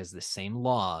strictly because the same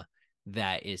law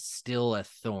that is still a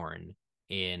thorn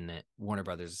in Warner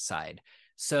Brothers' side.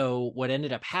 So what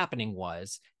ended up happening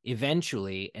was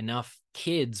eventually enough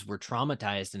kids were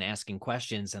traumatized and asking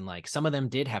questions, and some of them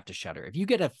did have to shutter. If you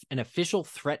get an official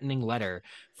threatening letter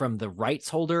from the rights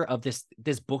holder of this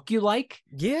book you like,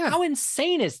 how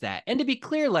insane is that? And to be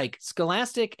clear,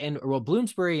 Scholastic and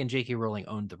Bloomsbury and J.K. Rowling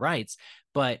owned the rights,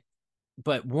 but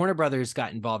but Warner Brothers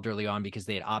got involved early on because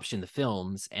they had optioned the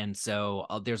films, and so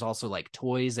there's also like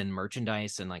toys and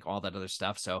merchandise and like all that other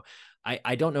stuff. So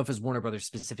I don't know if it was Warner Brothers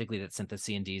specifically that sent the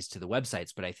C&Ds to the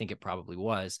websites, but I think it probably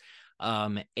was.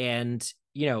 And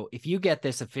if you get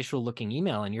this official looking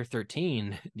email and you're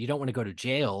 13, you don't want to go to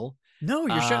jail. No,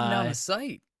 you're shutting down the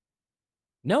site.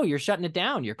 No, you're shutting it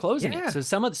down. You're closing Yeah. it. So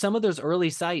some of those early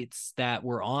sites that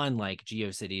were on like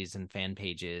GeoCities and fan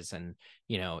pages and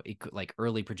like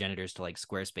early progenitors to like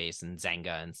Squarespace and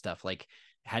Zanga and stuff like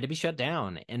had to be shut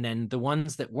down. And then the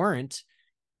ones that weren't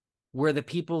were the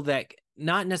people that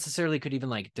not necessarily could even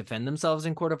like defend themselves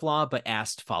in court of law, but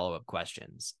asked follow-up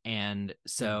questions. And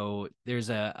so there's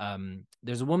a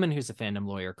woman who's a fandom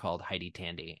lawyer called Heidi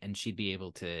Tandy, and she'd be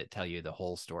able to tell you the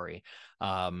whole story.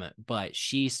 But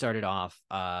she started off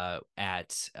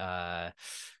at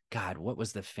God, what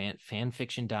was the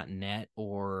fanfiction.net,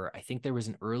 or I think there was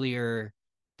an earlier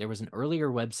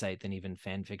website than even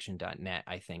fanfiction.net,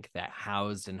 I think, that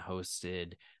housed and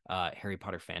hosted Harry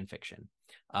Potter fanfiction.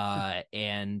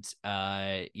 And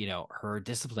her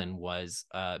discipline was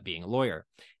being a lawyer,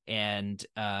 and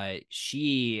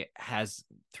she has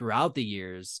throughout the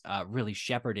years really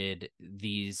shepherded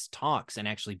these talks and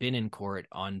actually been in court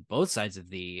on both sides of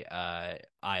the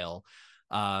aisle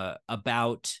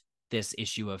about this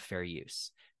issue of fair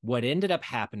use. What ended up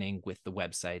happening with the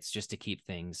websites, just to keep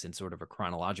things in sort of a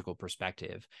chronological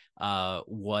perspective,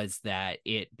 was that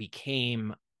it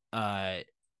became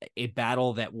a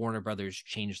battle that Warner Brothers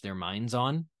changed their minds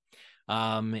on.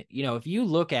 If you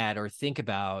look at or think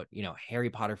about, Harry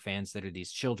Potter fans that are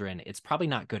these children, it's probably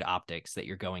not good optics that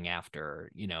you're going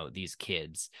after, these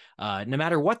kids, no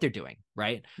matter what they're doing,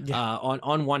 right? Yeah.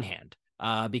 On one hand,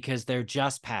 because they're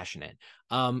just passionate.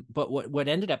 But what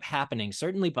ended up happening,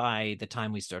 certainly by the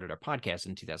time we started our podcast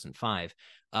in 2005,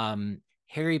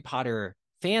 Harry Potter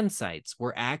fan sites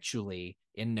were actually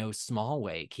in no small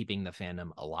way keeping the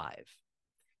fandom alive,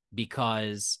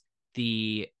 because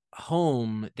they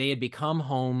had become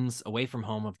homes away from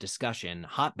home of discussion,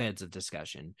 hotbeds of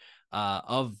discussion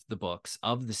of the books,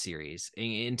 of the series,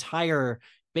 entire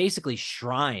basically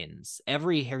shrines.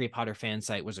 Every Harry Potter fan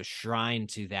site was a shrine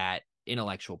to that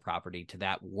intellectual property, to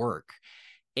that work,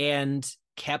 and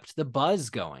kept the buzz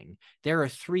going. There are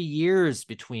 3 years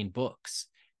between books,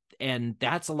 and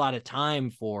that's a lot of time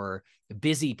for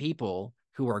busy people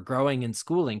who are growing and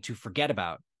schooling to forget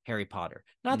about Harry Potter.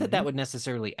 Not that that would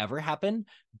necessarily ever happen,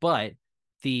 but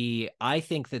I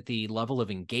think that the level of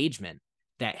engagement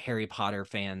that Harry Potter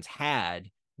fans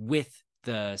had with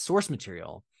the source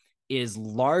material is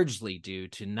largely due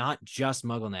to not just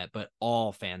MuggleNet, but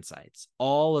all fan sites,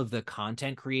 all of the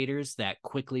content creators that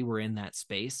quickly were in that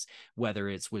space, whether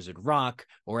it's Wizard Rock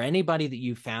or anybody that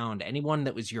you found, anyone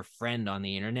that was your friend on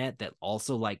the internet that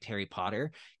also liked Harry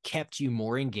Potter, kept you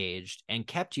more engaged and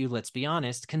kept you, let's be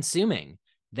honest, consuming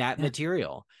that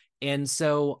material. And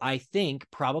so I think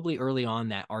probably early on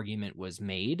that argument was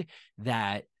made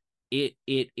that it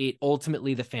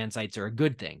ultimately, the fan sites are a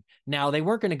good thing. Now, they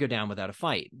weren't going to go down without a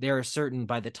fight. There are certain,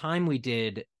 by the time we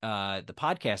did the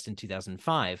podcast in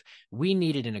 2005, we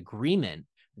needed an agreement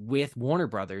with Warner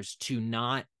Brothers to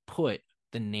not put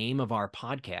the name of our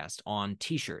podcast on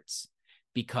t-shirts,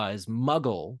 because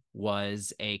Muggle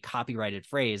was a copyrighted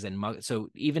phrase. And so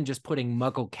even just putting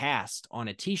MuggleCast on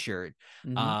a t-shirt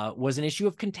was an issue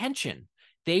of contention.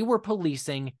 They were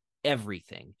policing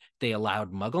everything. They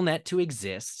allowed MuggleNet to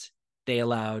exist. They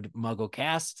allowed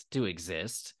MuggleCast to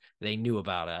exist. They knew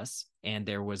about us, and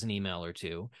there was an email or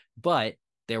two, but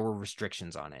there were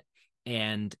restrictions on it.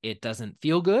 And it doesn't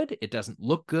feel good. It doesn't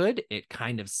look good. It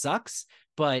kind of sucks.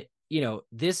 But,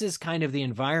 this is kind of the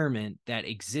environment that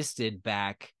existed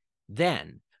back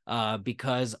then,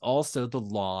 because also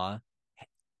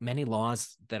many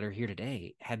laws that are here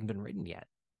today hadn't been written yet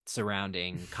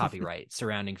surrounding copyright,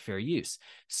 surrounding fair use.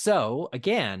 So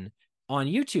again, on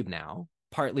YouTube now,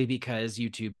 partly because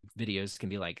YouTube videos can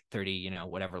be like 30,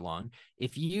 whatever long.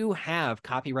 If you have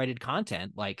copyrighted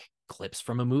content, like clips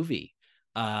from a movie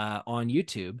on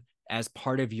YouTube as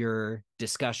part of your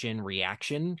discussion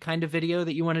reaction kind of video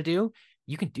that you want to do,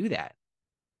 you can do that.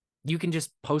 You can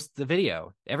just post the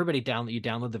video. Everybody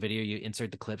download the video, you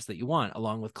insert the clips that you want,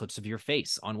 along with clips of your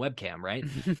face on webcam, right?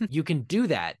 You can do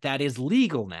that. That is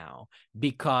legal now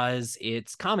because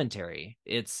it's commentary.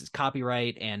 It's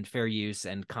copyright and fair use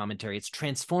and commentary. It's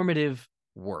transformative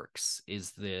works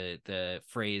is the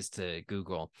phrase to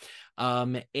Google.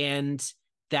 And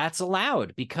that's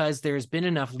allowed because there's been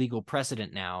enough legal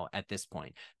precedent now at this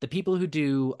point. The people who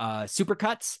do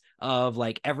supercuts of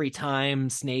like every time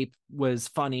Snape was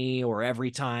funny or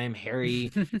every time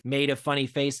Harry made a funny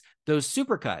face. Those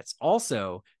supercuts,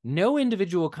 also no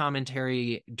individual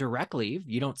commentary directly.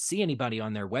 You don't see anybody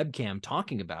on their webcam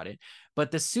talking about it,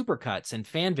 but the supercuts and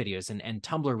fan videos, and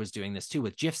Tumblr was doing this too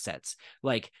with GIF sets,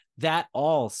 like that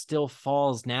all still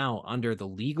falls now under the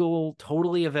legal,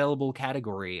 totally available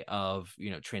category of,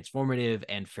 you know, transformative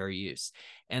and fair use.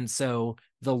 And so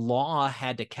the law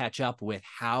had to catch up with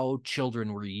how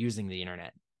children were using the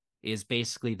internet, is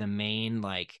basically the main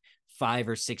like 5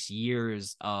 or 6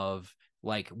 years of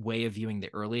like way of viewing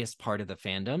the earliest part of the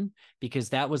fandom, because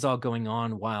that was all going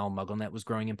on while MuggleNet was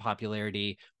growing in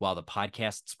popularity, while the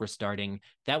podcasts were starting.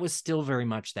 That was still very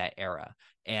much that era.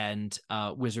 And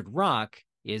Wizard Rock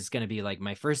is going to be like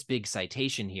my first big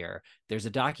citation here. There's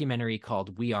a documentary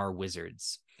called We Are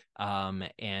Wizards.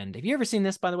 And have you ever seen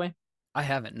this, by the way? I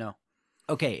haven't, no.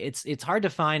 Okay, it's hard to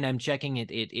find. I'm checking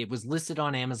it. It was listed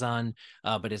on Amazon,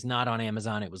 but it's not on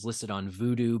Amazon. It was listed on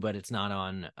Vudu, but it's not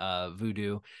on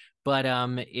Vudu. But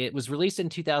it was released in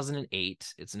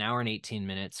 2008. It's an hour and 18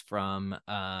 minutes from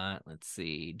let's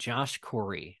see, Josh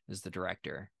Corey is the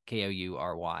director,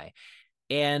 Koury,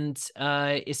 and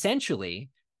essentially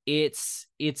it's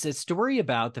a story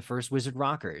about the first Wizard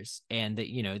Rockers, and that,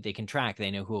 you know, they can track,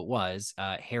 they know who it was,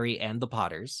 Harry and the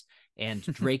Potters and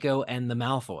Draco and the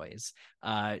Malfoys,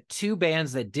 two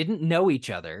bands that didn't know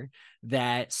each other,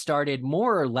 that started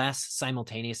more or less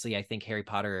simultaneously. I think Harry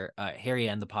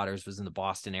and the Potters was in the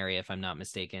Boston area, if I'm not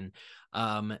mistaken.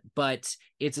 But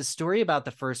it's a story about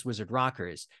the first Wizard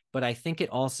Rockers, but I think it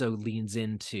also leans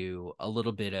into a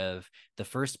little bit of the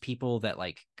first people that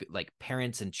like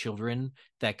parents and children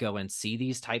that go and see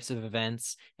these types of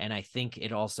events. And I think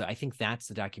that's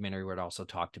the documentary where it also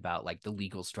talked about like the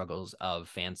legal struggles of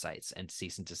fan sites and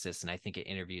cease and desist. And I think it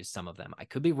interviews some of them. I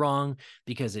could be wrong,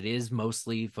 because it is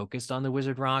mostly focused on the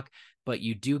Wizard Rock, but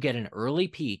you do get an early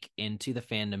peek into the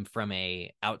fandom from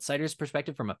a outsider's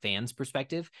perspective, from a fan's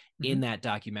perspective, in that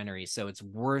documentary. So it's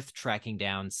worth tracking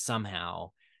down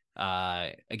somehow.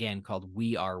 Again, called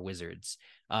We Are Wizards.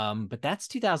 But that's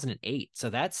 2008. So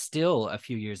that's still a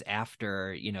few years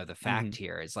after, you know, the fact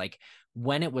here is like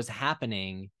when it was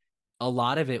happening. A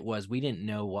lot of it was we didn't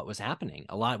know what was happening.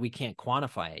 A lot, we can't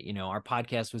quantify it. You know, our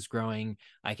podcast was growing.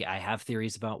 I have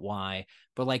theories about why,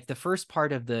 but like the first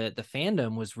part of the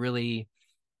fandom was really,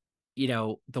 you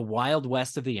know, the Wild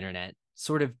West of the internet,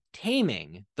 sort of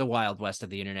taming the Wild West of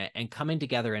the internet and coming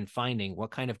together and finding what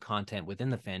kind of content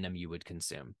within the fandom you would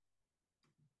consume.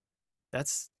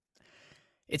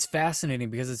 It's fascinating,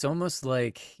 because it's almost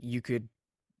like you could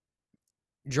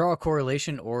draw a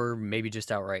correlation, or maybe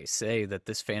just outright say that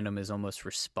this fandom is almost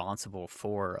responsible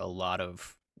for a lot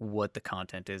of what the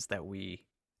content is that we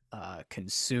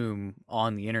consume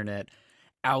on the internet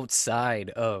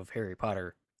outside of Harry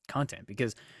Potter content.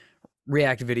 Because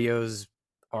react videos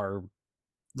are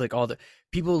like, all the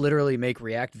people literally make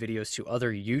react videos to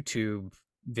other YouTube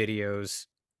videos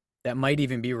that might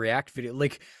even be react video.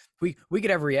 Like we could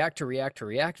have react to react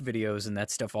videos, and that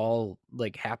stuff all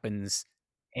like happens,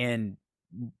 and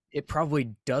it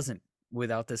probably doesn't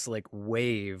without this like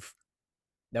wave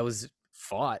that was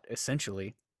fought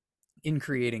essentially in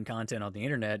creating content on the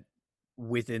internet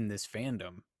within this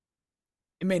fandom.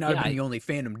 It may not have been the only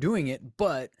fandom doing it,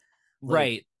 but like,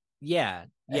 right. Yeah.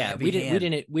 We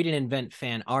didn't invent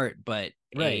fan art, but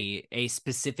a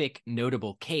specific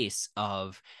notable case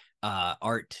of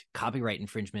art copyright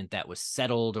infringement that was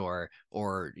settled or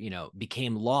you know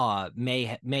became law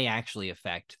may actually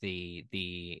affect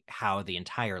the how the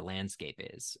entire landscape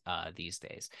is these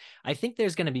days. I think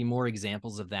there's going to be more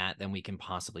examples of that than we can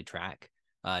possibly track,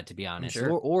 to be honest.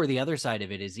 Sure. Or the other side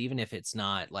of it is, even if it's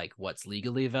not like what's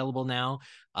legally available now,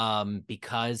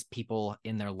 because people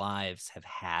in their lives have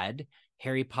had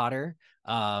Harry Potter,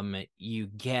 you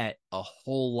get a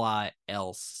whole lot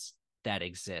else that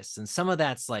exists. And some of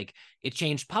that's like it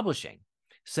changed publishing.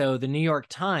 So the New York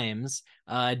Times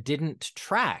didn't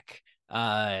track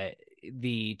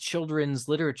the children's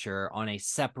literature on a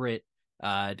separate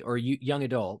or young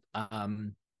adult.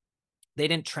 They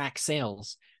didn't track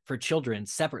sales for children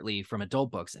separately from adult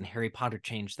books. And Harry Potter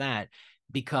changed that,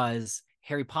 because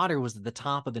Harry Potter was at the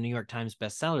top of the New York Times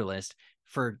bestseller list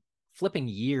for flipping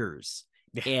years.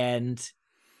 And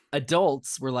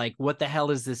adults were like, what the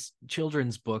hell is this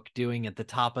children's book doing at the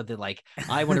top of the, like,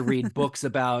 I want to read books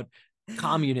about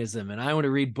communism, and I want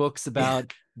to read books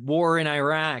about war in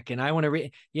Iraq, and I want to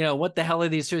read, you know, what the hell are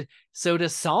these? So to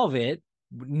solve it,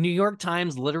 New York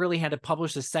Times literally had to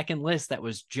publish a second list that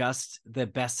was just the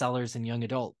bestsellers in young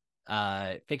adult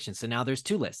fiction. So now there's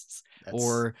two lists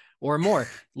or more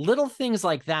little things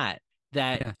like that.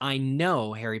 that Yeah. I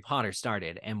know Harry Potter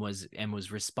started and was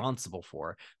responsible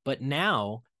for. But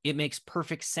now it makes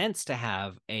perfect sense to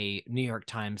have a New York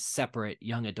Times separate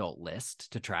young adult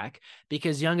list to track,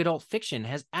 because young adult fiction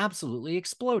has absolutely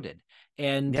exploded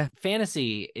and Yeah.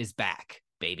 fantasy is back,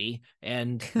 baby.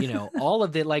 And all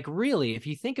of it, like, really, if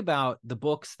you think about the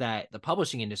books that the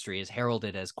publishing industry has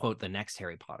heralded as, quote, the next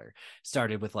Harry Potter,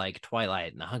 started with like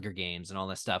Twilight and the Hunger Games and all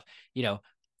that stuff,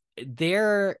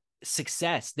 their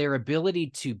success, their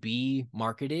ability to be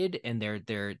marketed, and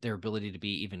their ability to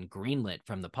be even greenlit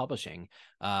from the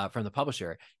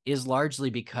publisher is largely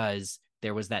because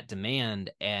there was that demand,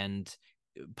 and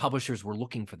publishers were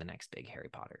looking for the next big Harry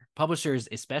Potter. Publishers,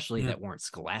 especially Yeah. that weren't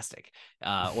Scholastic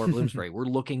or Bloomsbury, were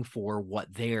looking for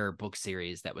what their book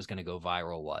series that was going to go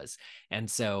viral was. And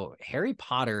so Harry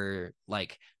Potter,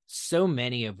 like so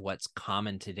many of what's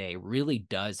common today, really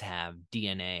does have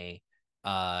DNA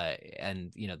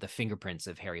and the fingerprints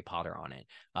of Harry Potter on it,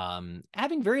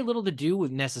 having very little to do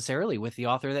with necessarily with the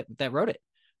author that wrote it.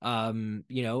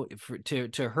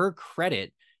 To her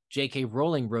credit, J.K.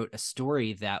 Rowling wrote a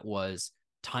story that was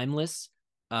timeless,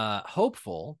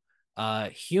 hopeful,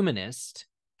 humanist,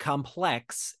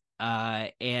 complex,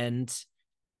 and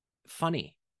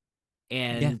funny.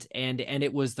 Yeah. And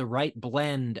it was the right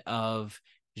blend of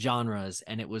genres,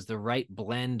 and it was the right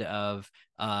blend of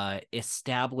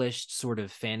established sort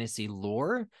of fantasy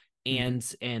lore,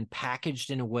 Mhm. and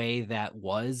packaged in a way that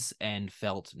was and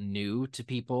felt new to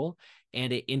people.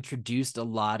 And it introduced a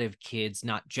lot of kids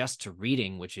not just to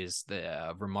reading, which is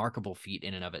the remarkable feat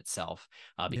in and of itself,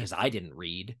 Yeah. because I didn't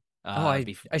read Oh,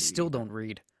 before. I still don't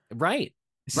read. Right,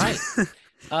 right.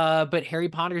 But Harry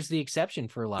Potter's the exception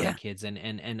for a lot of Yeah. kids,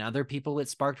 and other people it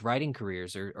sparked writing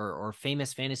careers, or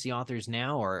famous fantasy authors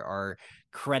now are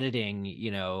crediting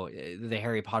the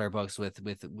Harry Potter books with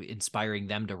inspiring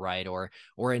them to write, or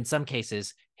in some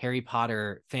cases Harry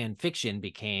Potter fan fiction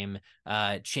became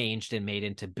changed and made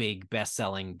into big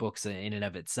best-selling books in and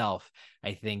of itself.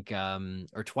 I think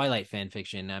or Twilight fan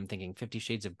fiction, I'm thinking 50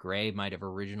 Shades of Grey might have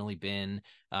originally been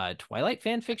Twilight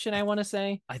fan fiction, I want to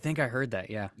say. I think I heard that.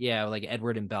 Yeah. Yeah, like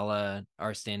Edward and Bella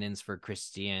are stand-ins for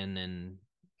Christian and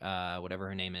whatever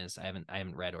her name is. I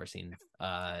haven't read or seen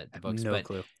I the have books, no but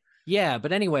clue. yeah,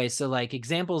 but anyway, so like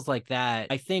examples like that,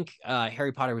 I think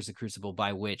Harry Potter was the crucible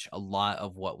by which a lot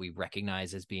of what we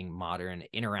recognize as being modern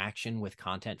interaction with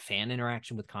content, fan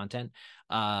interaction with content,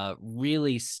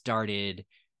 really started,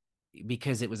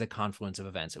 because it was a confluence of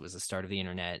events. It was the start of the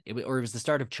internet, or it was the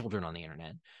start of children on the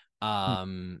internet,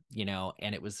 Hmm.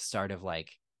 and it was the start of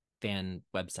like fan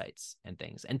websites and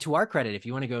things. And to our credit, if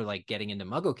you want to go like getting into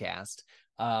MuggleCast,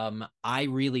 I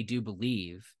really do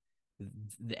believe,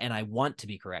 and I want to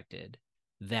be corrected,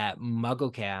 that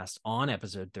MuggleCast on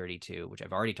episode 32, which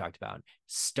I've already talked about,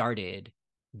 started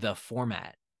the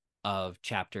format of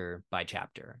chapter by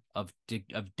chapter, of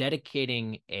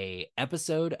dedicating a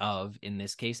episode of, in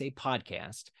this case, a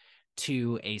podcast,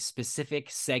 to a specific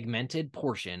segmented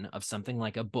portion of something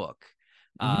like a book.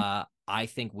 Hmm. I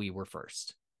think we were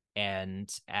first, and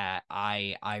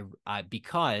I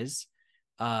because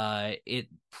it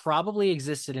probably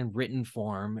existed in written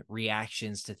form,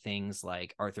 reactions to things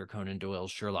like Arthur Conan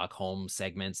Doyle's Sherlock Holmes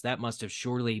segments. That must have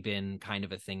surely been kind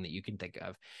of a thing that you can think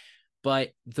of.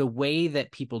 But the way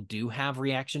that people do have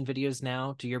reaction videos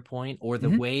now, to your point, or the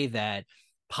Hmm. way that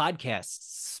podcasts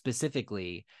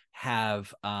specifically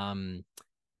have,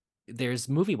 there's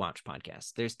movie watch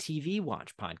podcasts, there's TV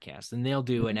watch podcasts, and they'll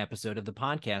do Hmm. an episode of the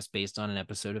podcast based on an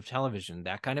episode of television,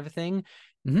 that kind of a thing.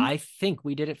 Hmm. I think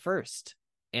we did it first.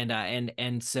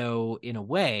 And so in a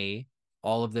way,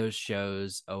 all of those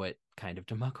shows owe it kind of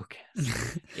to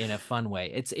MuggleCast in a fun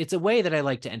way. It's a way that I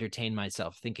like to entertain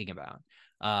myself thinking about,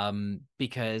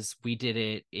 because we did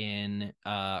it in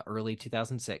early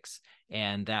 2006,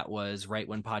 and that was right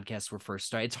when podcasts were first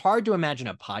started. It's hard to imagine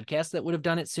a podcast that would have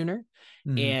done it sooner.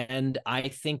 Hmm. And I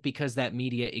think because that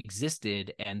media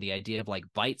existed, and the idea of like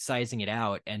bite-sizing it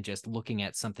out and just looking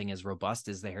at something as robust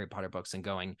as the Harry Potter books and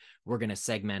going, we're going to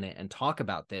segment it and talk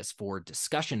about this for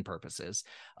discussion purposes,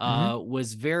 Hmm.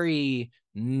 was very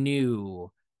new,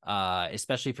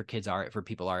 especially for for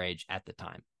people our age at the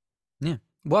time. Yeah.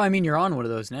 Well, I mean, you're on one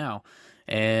of those now.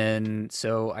 And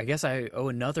so I guess I owe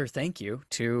another thank you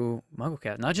to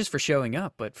MuggleCat, not just for showing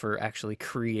up, but for actually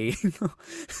creating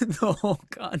the whole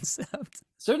concept.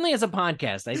 Certainly as a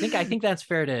podcast, I think that's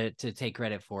fair to take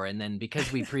credit for. And then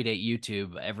because we predate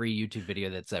YouTube, every YouTube video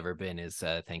that's ever been is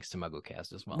thanks to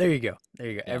MuggleCast as well. There you go. There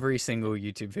you go. Yeah, Every single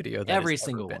YouTube video that has every ever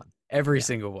single been. one. Every Yeah,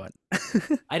 single one.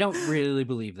 I don't really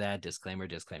believe that. Disclaimer,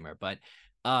 disclaimer. But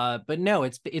But no,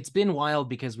 it's been wild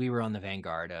because we were on the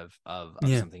vanguard of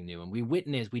Yeah. something new, and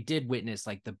we did witness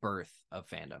like the birth of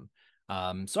fandom.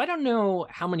 So I don't know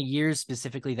how many years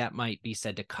specifically that might be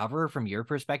said to cover from your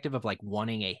perspective of like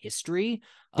wanting a history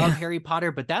of Yeah. Harry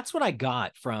Potter, but that's what I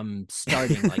got from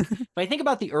starting. Like if I think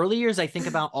about the early years, I think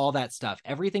about all that stuff.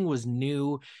 Everything was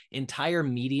new, entire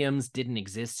mediums didn't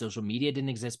exist, social media didn't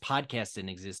exist, podcasts didn't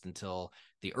exist until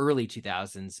the early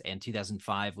 2000s, and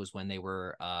 2005 was when they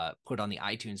were put on the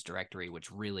iTunes directory,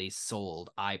 which really sold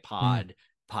Mm. iPod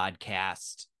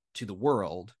podcast to the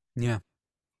world. Yeah.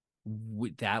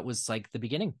 That was like the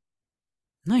beginning.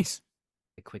 Nice.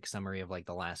 A quick summary of like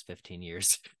the last 15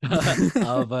 years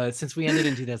of since we ended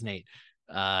in 2008.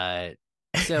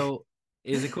 So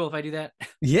is it cool if I do that?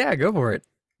 Yeah, go for it.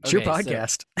 It's your Okay, so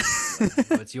podcast.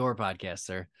 it's your podcast,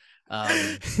 sir.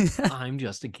 I'm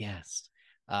just a guest.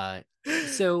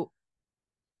 So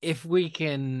if we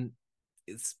can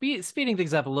speeding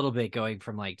things up a little bit, going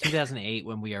from like 2008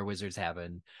 when We Are Wizards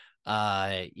happened,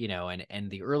 and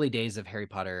the early days of Harry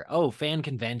Potter. Oh, fan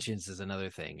conventions is another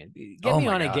thing. Get Oh me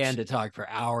my on gosh. again to talk for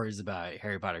hours about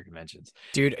Harry Potter conventions.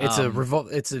 Dude, it's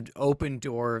it's an open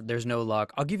door. There's no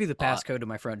lock. I'll give you the passcode to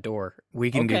my front door.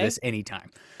 We can do Okay. this anytime.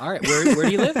 All right. Where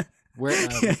do you live? Where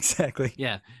Yeah, exactly.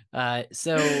 Yeah.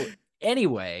 So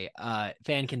anyway,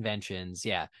 fan conventions,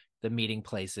 yeah, the meeting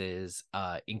places,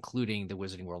 including the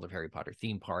Wizarding World of Harry Potter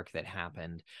theme park that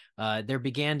happened. There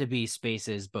began to be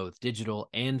spaces, both digital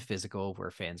and physical, where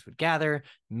fans would gather,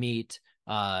 meet.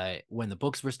 When the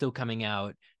books were still coming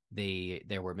out,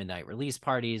 there were midnight release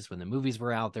parties. When the movies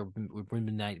were out, there were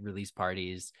midnight release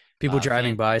parties. People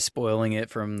driving by, spoiling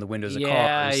it from the windows of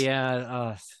cars.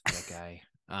 Yeah. That guy.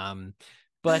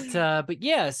 But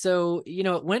yeah, so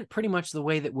it went pretty much the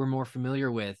way that we're more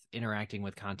familiar with interacting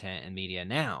with content and media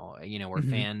now. Where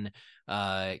fan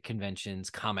conventions,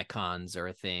 Comic Cons are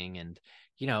a thing, and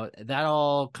that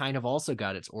all kind of also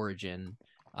got its origin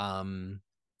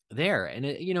there. And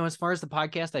as far as the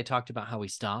podcast, I talked about how we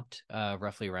stopped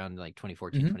roughly around like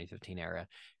 2014, 2015 era.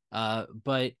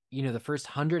 But the first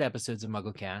 100 episodes of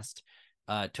MuggleCast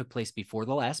took place before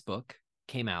the last book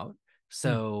came out.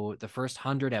 So the first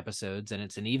 100 episodes, and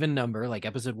it's an even number, like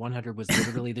episode 100 was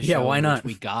literally the show why in not?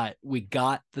 which we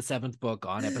got the 7th book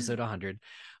on episode 100.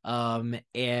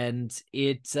 And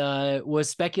it was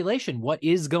speculation. What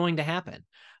is going to happen?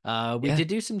 We did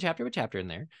do some chapter by chapter in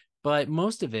there, but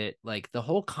most of it, like the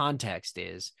whole context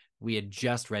is we had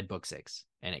just read book 6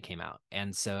 and it came out.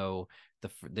 And so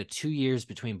the 2 years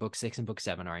between book 6 and book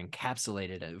 7 are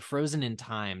encapsulated, frozen in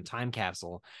time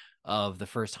capsule of the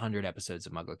first 100 episodes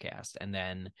of MuggleCast. And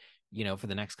then for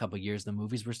the next couple of years, the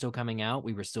movies were still coming out.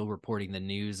 We were still reporting the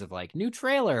news of like new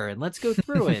trailer and let's go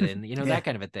through it and that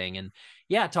kind of a thing. And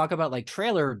talk about like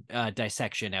trailer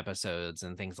dissection episodes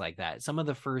and things like that. Some of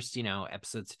the first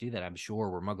episodes to do that, I'm sure,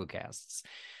 were MuggleCasts.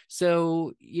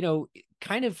 So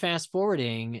kind of fast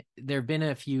forwarding, there have been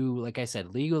a few, like I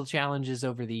said, legal challenges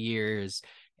over the years,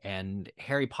 and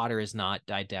Harry Potter has not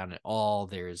died down at all.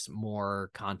 There's more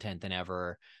content than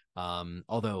ever.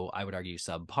 Although I would argue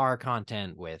subpar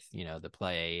content with the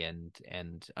play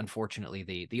and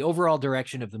unfortunately the overall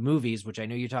direction of the movies, which I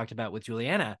know you talked about with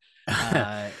Juliana.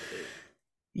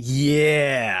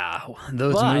 Yeah,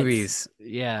 those movies.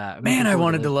 Yeah, man, I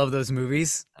wanted to love those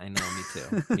movies. I know,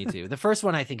 me too. The first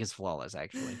one I think is flawless,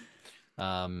 actually.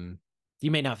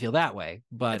 You may not feel that way,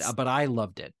 but I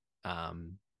loved it.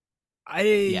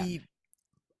 I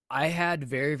had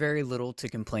very, very little to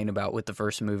complain about with the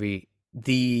first movie.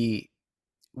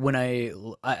 When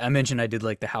I mentioned I did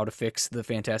like the How to Fix the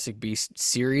Fantastic Beasts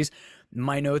series,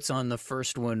 my notes on the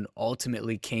first one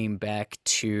ultimately came back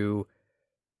to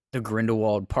the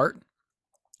Grindelwald part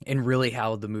and really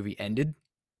how the movie ended.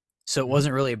 So it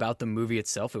wasn't really about the movie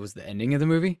itself, it was the ending of the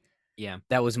movie. Yeah.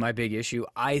 That was my big issue.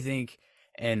 I think,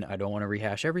 and I don't want to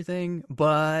rehash everything,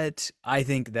 but I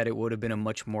think that it would have been a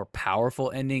much more powerful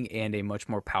ending and a much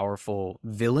more powerful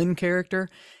villain character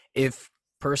if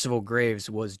Percival Graves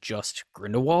was just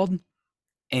Grindelwald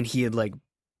and he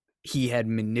had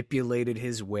manipulated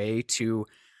his way to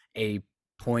a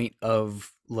point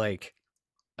of like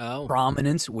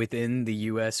prominence within the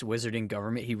US wizarding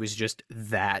government. He was just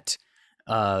that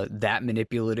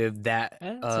manipulative, that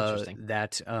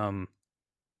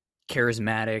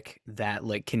charismatic, that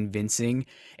like convincing,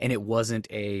 and it wasn't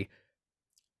a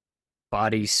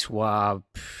body swap,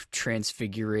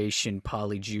 transfiguration,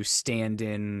 polyjuice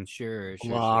stand-in,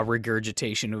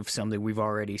 regurgitation of something we've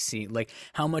already seen. Like,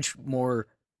 how much more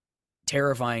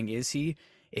terrifying is he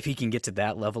if he can get to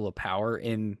that level of power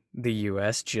in the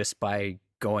US just by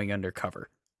going undercover?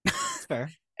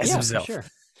 Fair. As himself. For sure.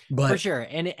 But for sure.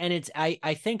 And it's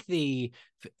I think the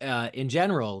in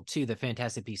general too, the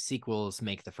Fantastic Beasts sequels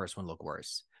make the first one look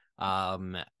worse.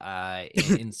 In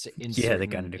yeah, they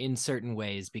kind of do. in certain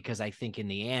ways, because I think in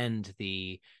the end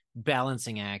the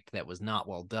balancing act that was not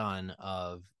well done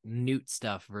of Newt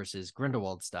stuff versus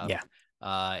Grindelwald stuff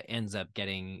Yeah. ends up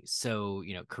getting so,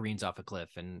 careens off a cliff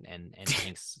and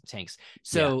tanks. Yeah.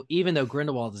 So even though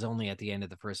Grindelwald is only at the end of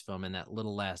the first film in that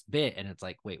little last bit, and it's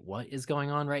like, wait, what is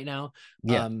going on right now?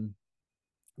 Yeah.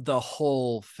 The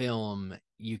whole film,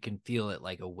 you can feel it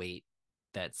like a weight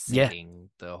that's Yeah. sinking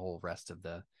the whole rest of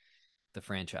the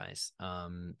franchise.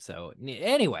 So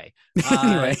anyway,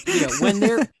 Anyway. when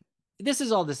there this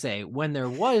is all to say, when there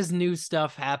was new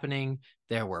stuff happening,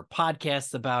 there were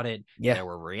podcasts about it. Yeah. There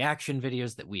were reaction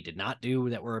videos that we did not do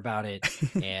that were about it.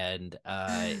 And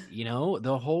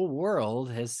the whole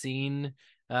world has seen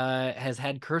has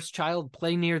had Cursed Child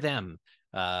play near them.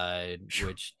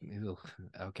 Which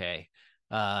okay.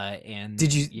 And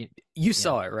Did you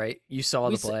saw it, right? You saw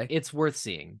the play? it's worth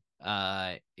seeing.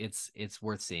 It's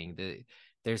worth seeing.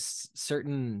 There's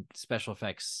certain special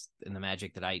effects in the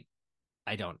magic that I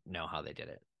don't know how they did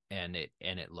it, and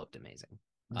it looked amazing.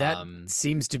 That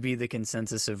seems to be the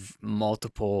consensus of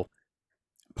multiple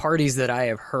parties that I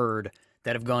have heard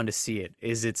that have gone to see it,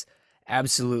 is it's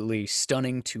absolutely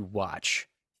stunning to watch.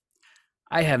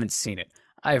 I haven't seen it.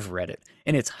 I've read it,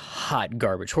 and it's hot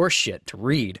garbage, horse shit to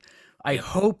read. I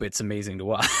hope it's amazing to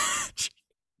watch.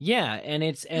 Yeah, and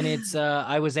it's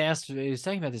I was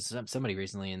talking about this to somebody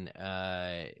recently,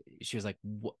 and she was like,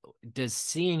 does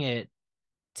seeing it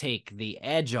take the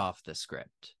edge off the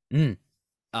script? Mm.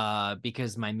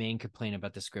 Because my main complaint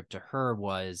about the script to her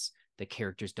was the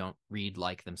characters don't read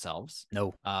like themselves.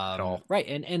 No, at all. Right,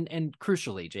 and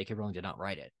crucially, J.K. Rowling did not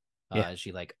write it. Yeah.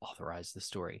 She authorized the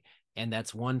story, and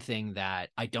that's one thing that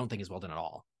I don't think is well done at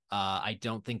all. I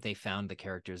don't think they found the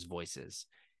characters' voices.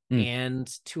 And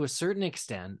to a certain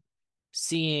extent,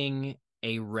 seeing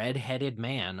a red-headed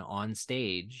man on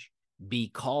stage be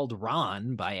called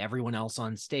Ron by everyone else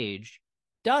on stage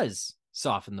does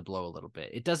soften the blow a little bit.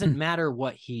 It doesn't matter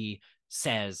what he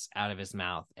says out of his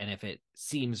mouth and if it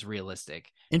seems realistic.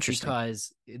 Interesting.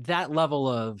 Because that level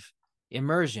of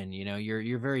immersion,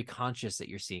 you're very conscious that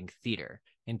you're seeing theater.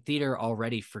 And theater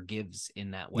already forgives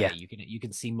in that way. Yeah. You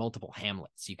can see multiple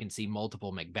Hamlets, you can see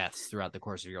multiple Macbeths throughout the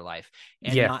course of your life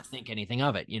and not think anything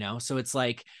of it, So it's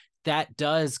like that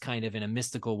does kind of in a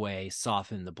mystical way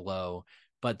soften the blow,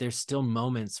 but there's still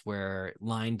moments where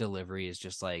line delivery is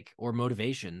just like, or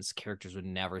motivations, characters would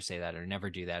never say that or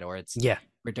never do that, or it's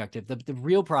reductive. The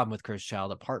real problem with Cursed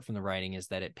Child, apart from the writing, is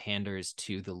that it panders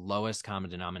to the lowest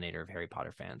common denominator of Harry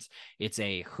Potter fans. It's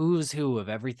a who's who of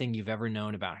everything you've ever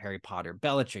known about Harry Potter.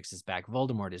 Bellatrix is back,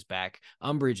 Voldemort is back,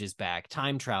 Umbridge is back,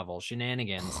 time travel,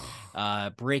 shenanigans,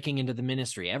 breaking into the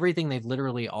Ministry, everything they've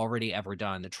literally already ever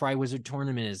done. The Triwizard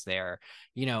Tournament is there.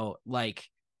 Like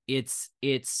it's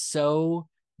so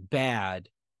bad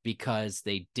because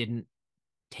they didn't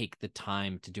take the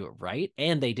time to do it right,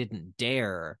 and they didn't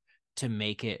dare to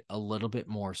make it a little bit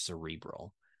more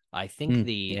cerebral. I think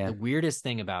the weirdest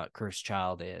thing about Cursed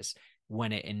Child is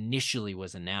when it initially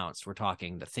was announced, we're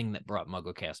talking the thing that brought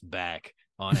MuggleCast back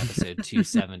on episode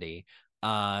 270,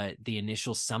 the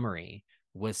initial summary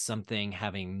was something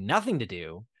having nothing to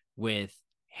do with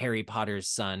Harry Potter's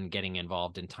son getting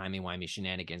involved in timey-wimey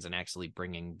shenanigans and actually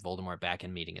bringing Voldemort back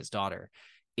and meeting his daughter.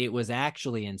 It was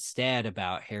actually instead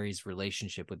about Harry's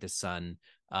relationship with his son,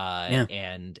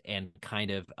 and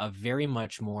kind of a very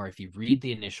much more, if you read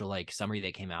the initial summary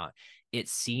that came out, it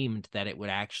seemed that it would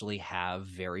actually have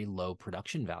very low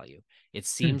production value. It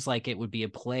seems like it would be a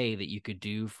play that you could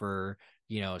do for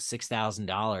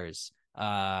 $6,000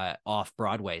 off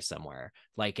Broadway somewhere.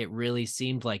 Like, it really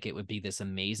seemed like it would be this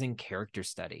amazing character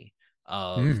study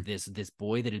of this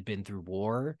boy that had been through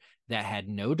war, that had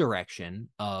no direction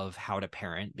of how to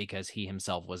parent because he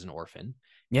himself was an orphan.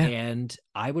 And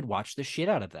I would watch the shit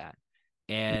out of that.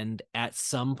 And at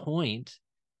some point,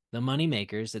 the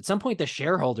moneymakers, at some point the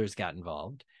shareholders got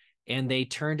involved, and they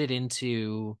turned it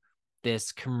into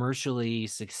this commercially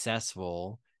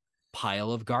successful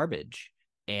pile of garbage.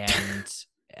 And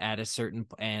at a certain,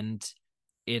 and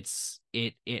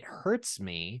it hurts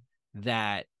me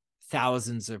that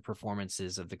thousands of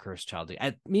performances of the Cursed Child,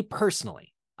 me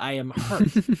personally, I am hurt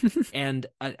and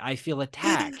I feel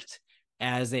attacked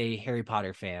as a Harry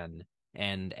Potter fan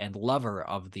and lover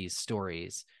of these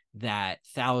stories, that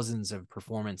thousands of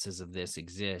performances of this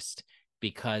exist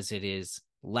because it is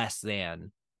less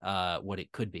than what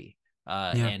it could be.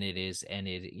 And it is, and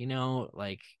it,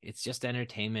 like, it's just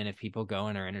entertainment. If people go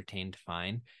and are entertained,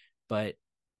 fine. But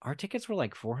our tickets were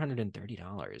like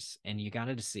 $430, and you got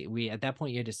to see, we at that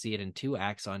point you had to see it in 2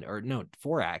 acts or no,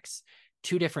 4 acts,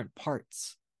 2 different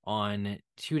parts on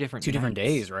 2 different 2 different nights.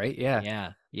 days, right?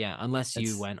 Yeah. Yeah, unless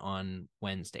you went on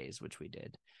Wednesdays, which we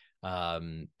did,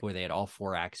 where they had all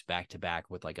 4 acts back to back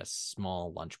with like a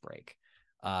small lunch break.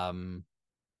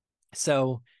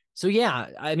 So yeah,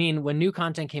 I mean, when new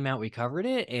content came out, we covered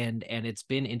it, and it's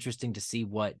been interesting to see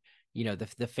what,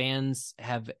 the fans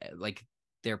have, like,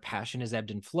 their passion has ebbed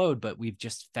and flowed, but we've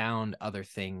just found other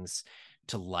things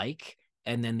to like.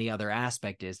 And then the other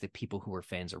aspect is that people who were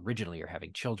fans originally are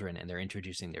having children, and they're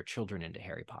introducing their children into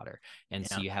Harry Potter. And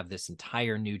so you have this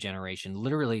entire new generation.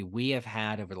 Literally, we have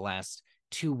had, over the last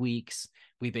 2 weeks,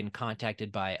 we've been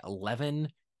contacted by 11,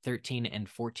 13, and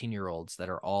 14-year-olds that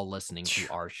are all listening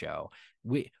to our show.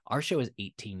 Our show is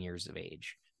 18 years of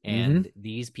age, and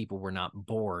these people were not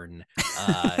born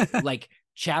like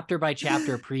chapter by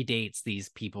chapter predates these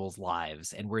people's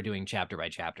lives, and we're doing chapter by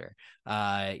chapter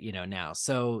now.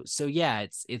 So yeah,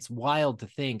 it's wild to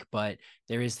think, but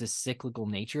there is this cyclical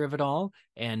nature of it all,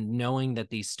 and knowing that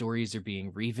these stories are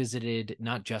being revisited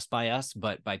not just by us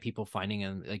but by people finding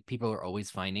them, like people are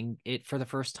always finding it for the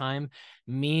first time,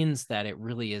 means that it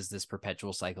really is this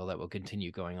perpetual cycle that will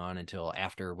continue going on until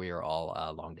after we are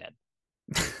all long dead.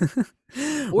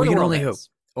 We can only hope.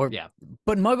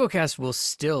 But MuggleCast will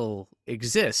still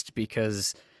exist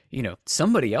because,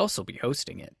 somebody else will be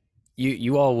hosting it.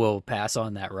 You all will pass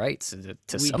on that rights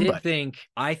to somebody.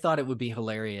 I thought it would be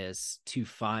hilarious to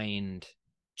find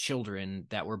children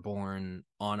that were born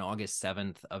on August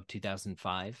 7th of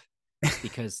 2005,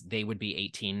 because they would be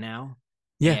 18 now.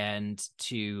 Yeah. And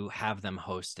to have them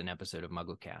host an episode of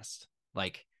MuggleCast.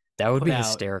 Like, that would be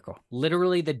hysterical.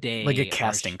 Literally the day, like a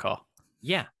casting call.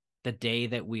 Yeah. The day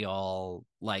that we all,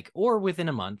 like, or within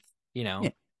a month,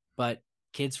 but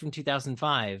kids from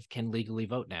 2005 can legally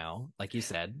vote now. Like you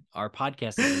said, our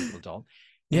podcast is legal adult.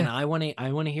 And I want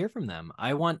to hear from them.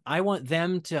 I want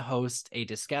them to host a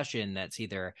discussion that's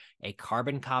either a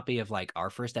carbon copy of like our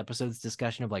first episode's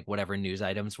discussion of like whatever news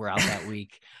items were out that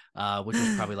week, which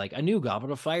was probably like a new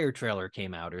Goblet of Fire trailer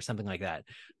came out or something like that.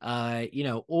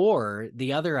 Or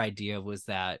the other idea was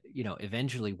that,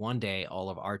 eventually one day all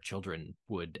of our children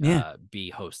would be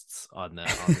hosts on the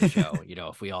show,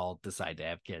 if we all decide to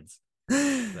have kids.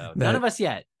 So none of us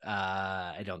yet,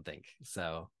 I don't think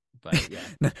so. But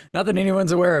yeah, not that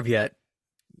anyone's aware of yet.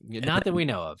 Not that we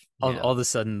know of. All of a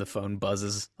sudden, the phone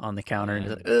buzzes on the counter, and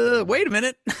it's like, wait a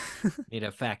minute. Need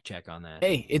a fact check on that.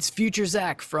 Hey, it's Future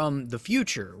Zach from the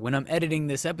future when I'm editing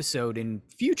this episode in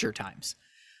future times.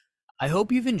 I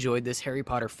hope you've enjoyed this Harry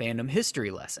Potter fandom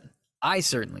history lesson. I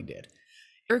certainly did.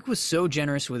 Eric was so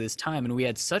generous with his time, and we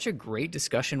had such a great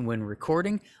discussion when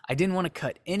recording. I didn't want to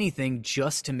cut anything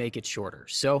just to make it shorter.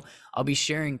 So I'll be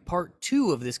sharing part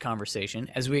 2 of this conversation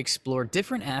as we explore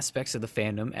different aspects of the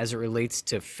fandom as it relates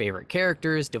to favorite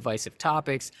characters, divisive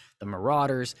topics, the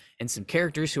Marauders, and some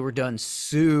characters who were done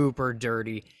super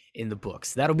dirty in the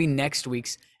books. That'll be next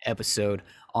week's episode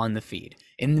on the feed.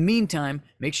 In the meantime,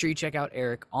 make sure you check out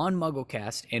Eric on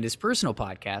MuggleCast and his personal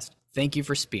podcast, Thank You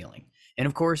for Spieling. And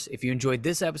of course, if you enjoyed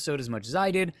this episode as much as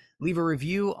I did, leave a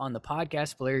review on the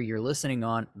podcast player you're listening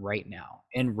on right now.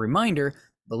 And reminder,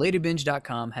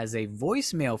 belatedbinge.com has a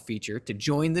voicemail feature to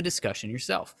join the discussion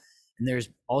yourself. And there's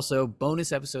also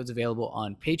bonus episodes available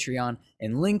on Patreon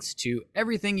and links to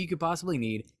everything you could possibly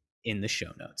need in the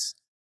show notes.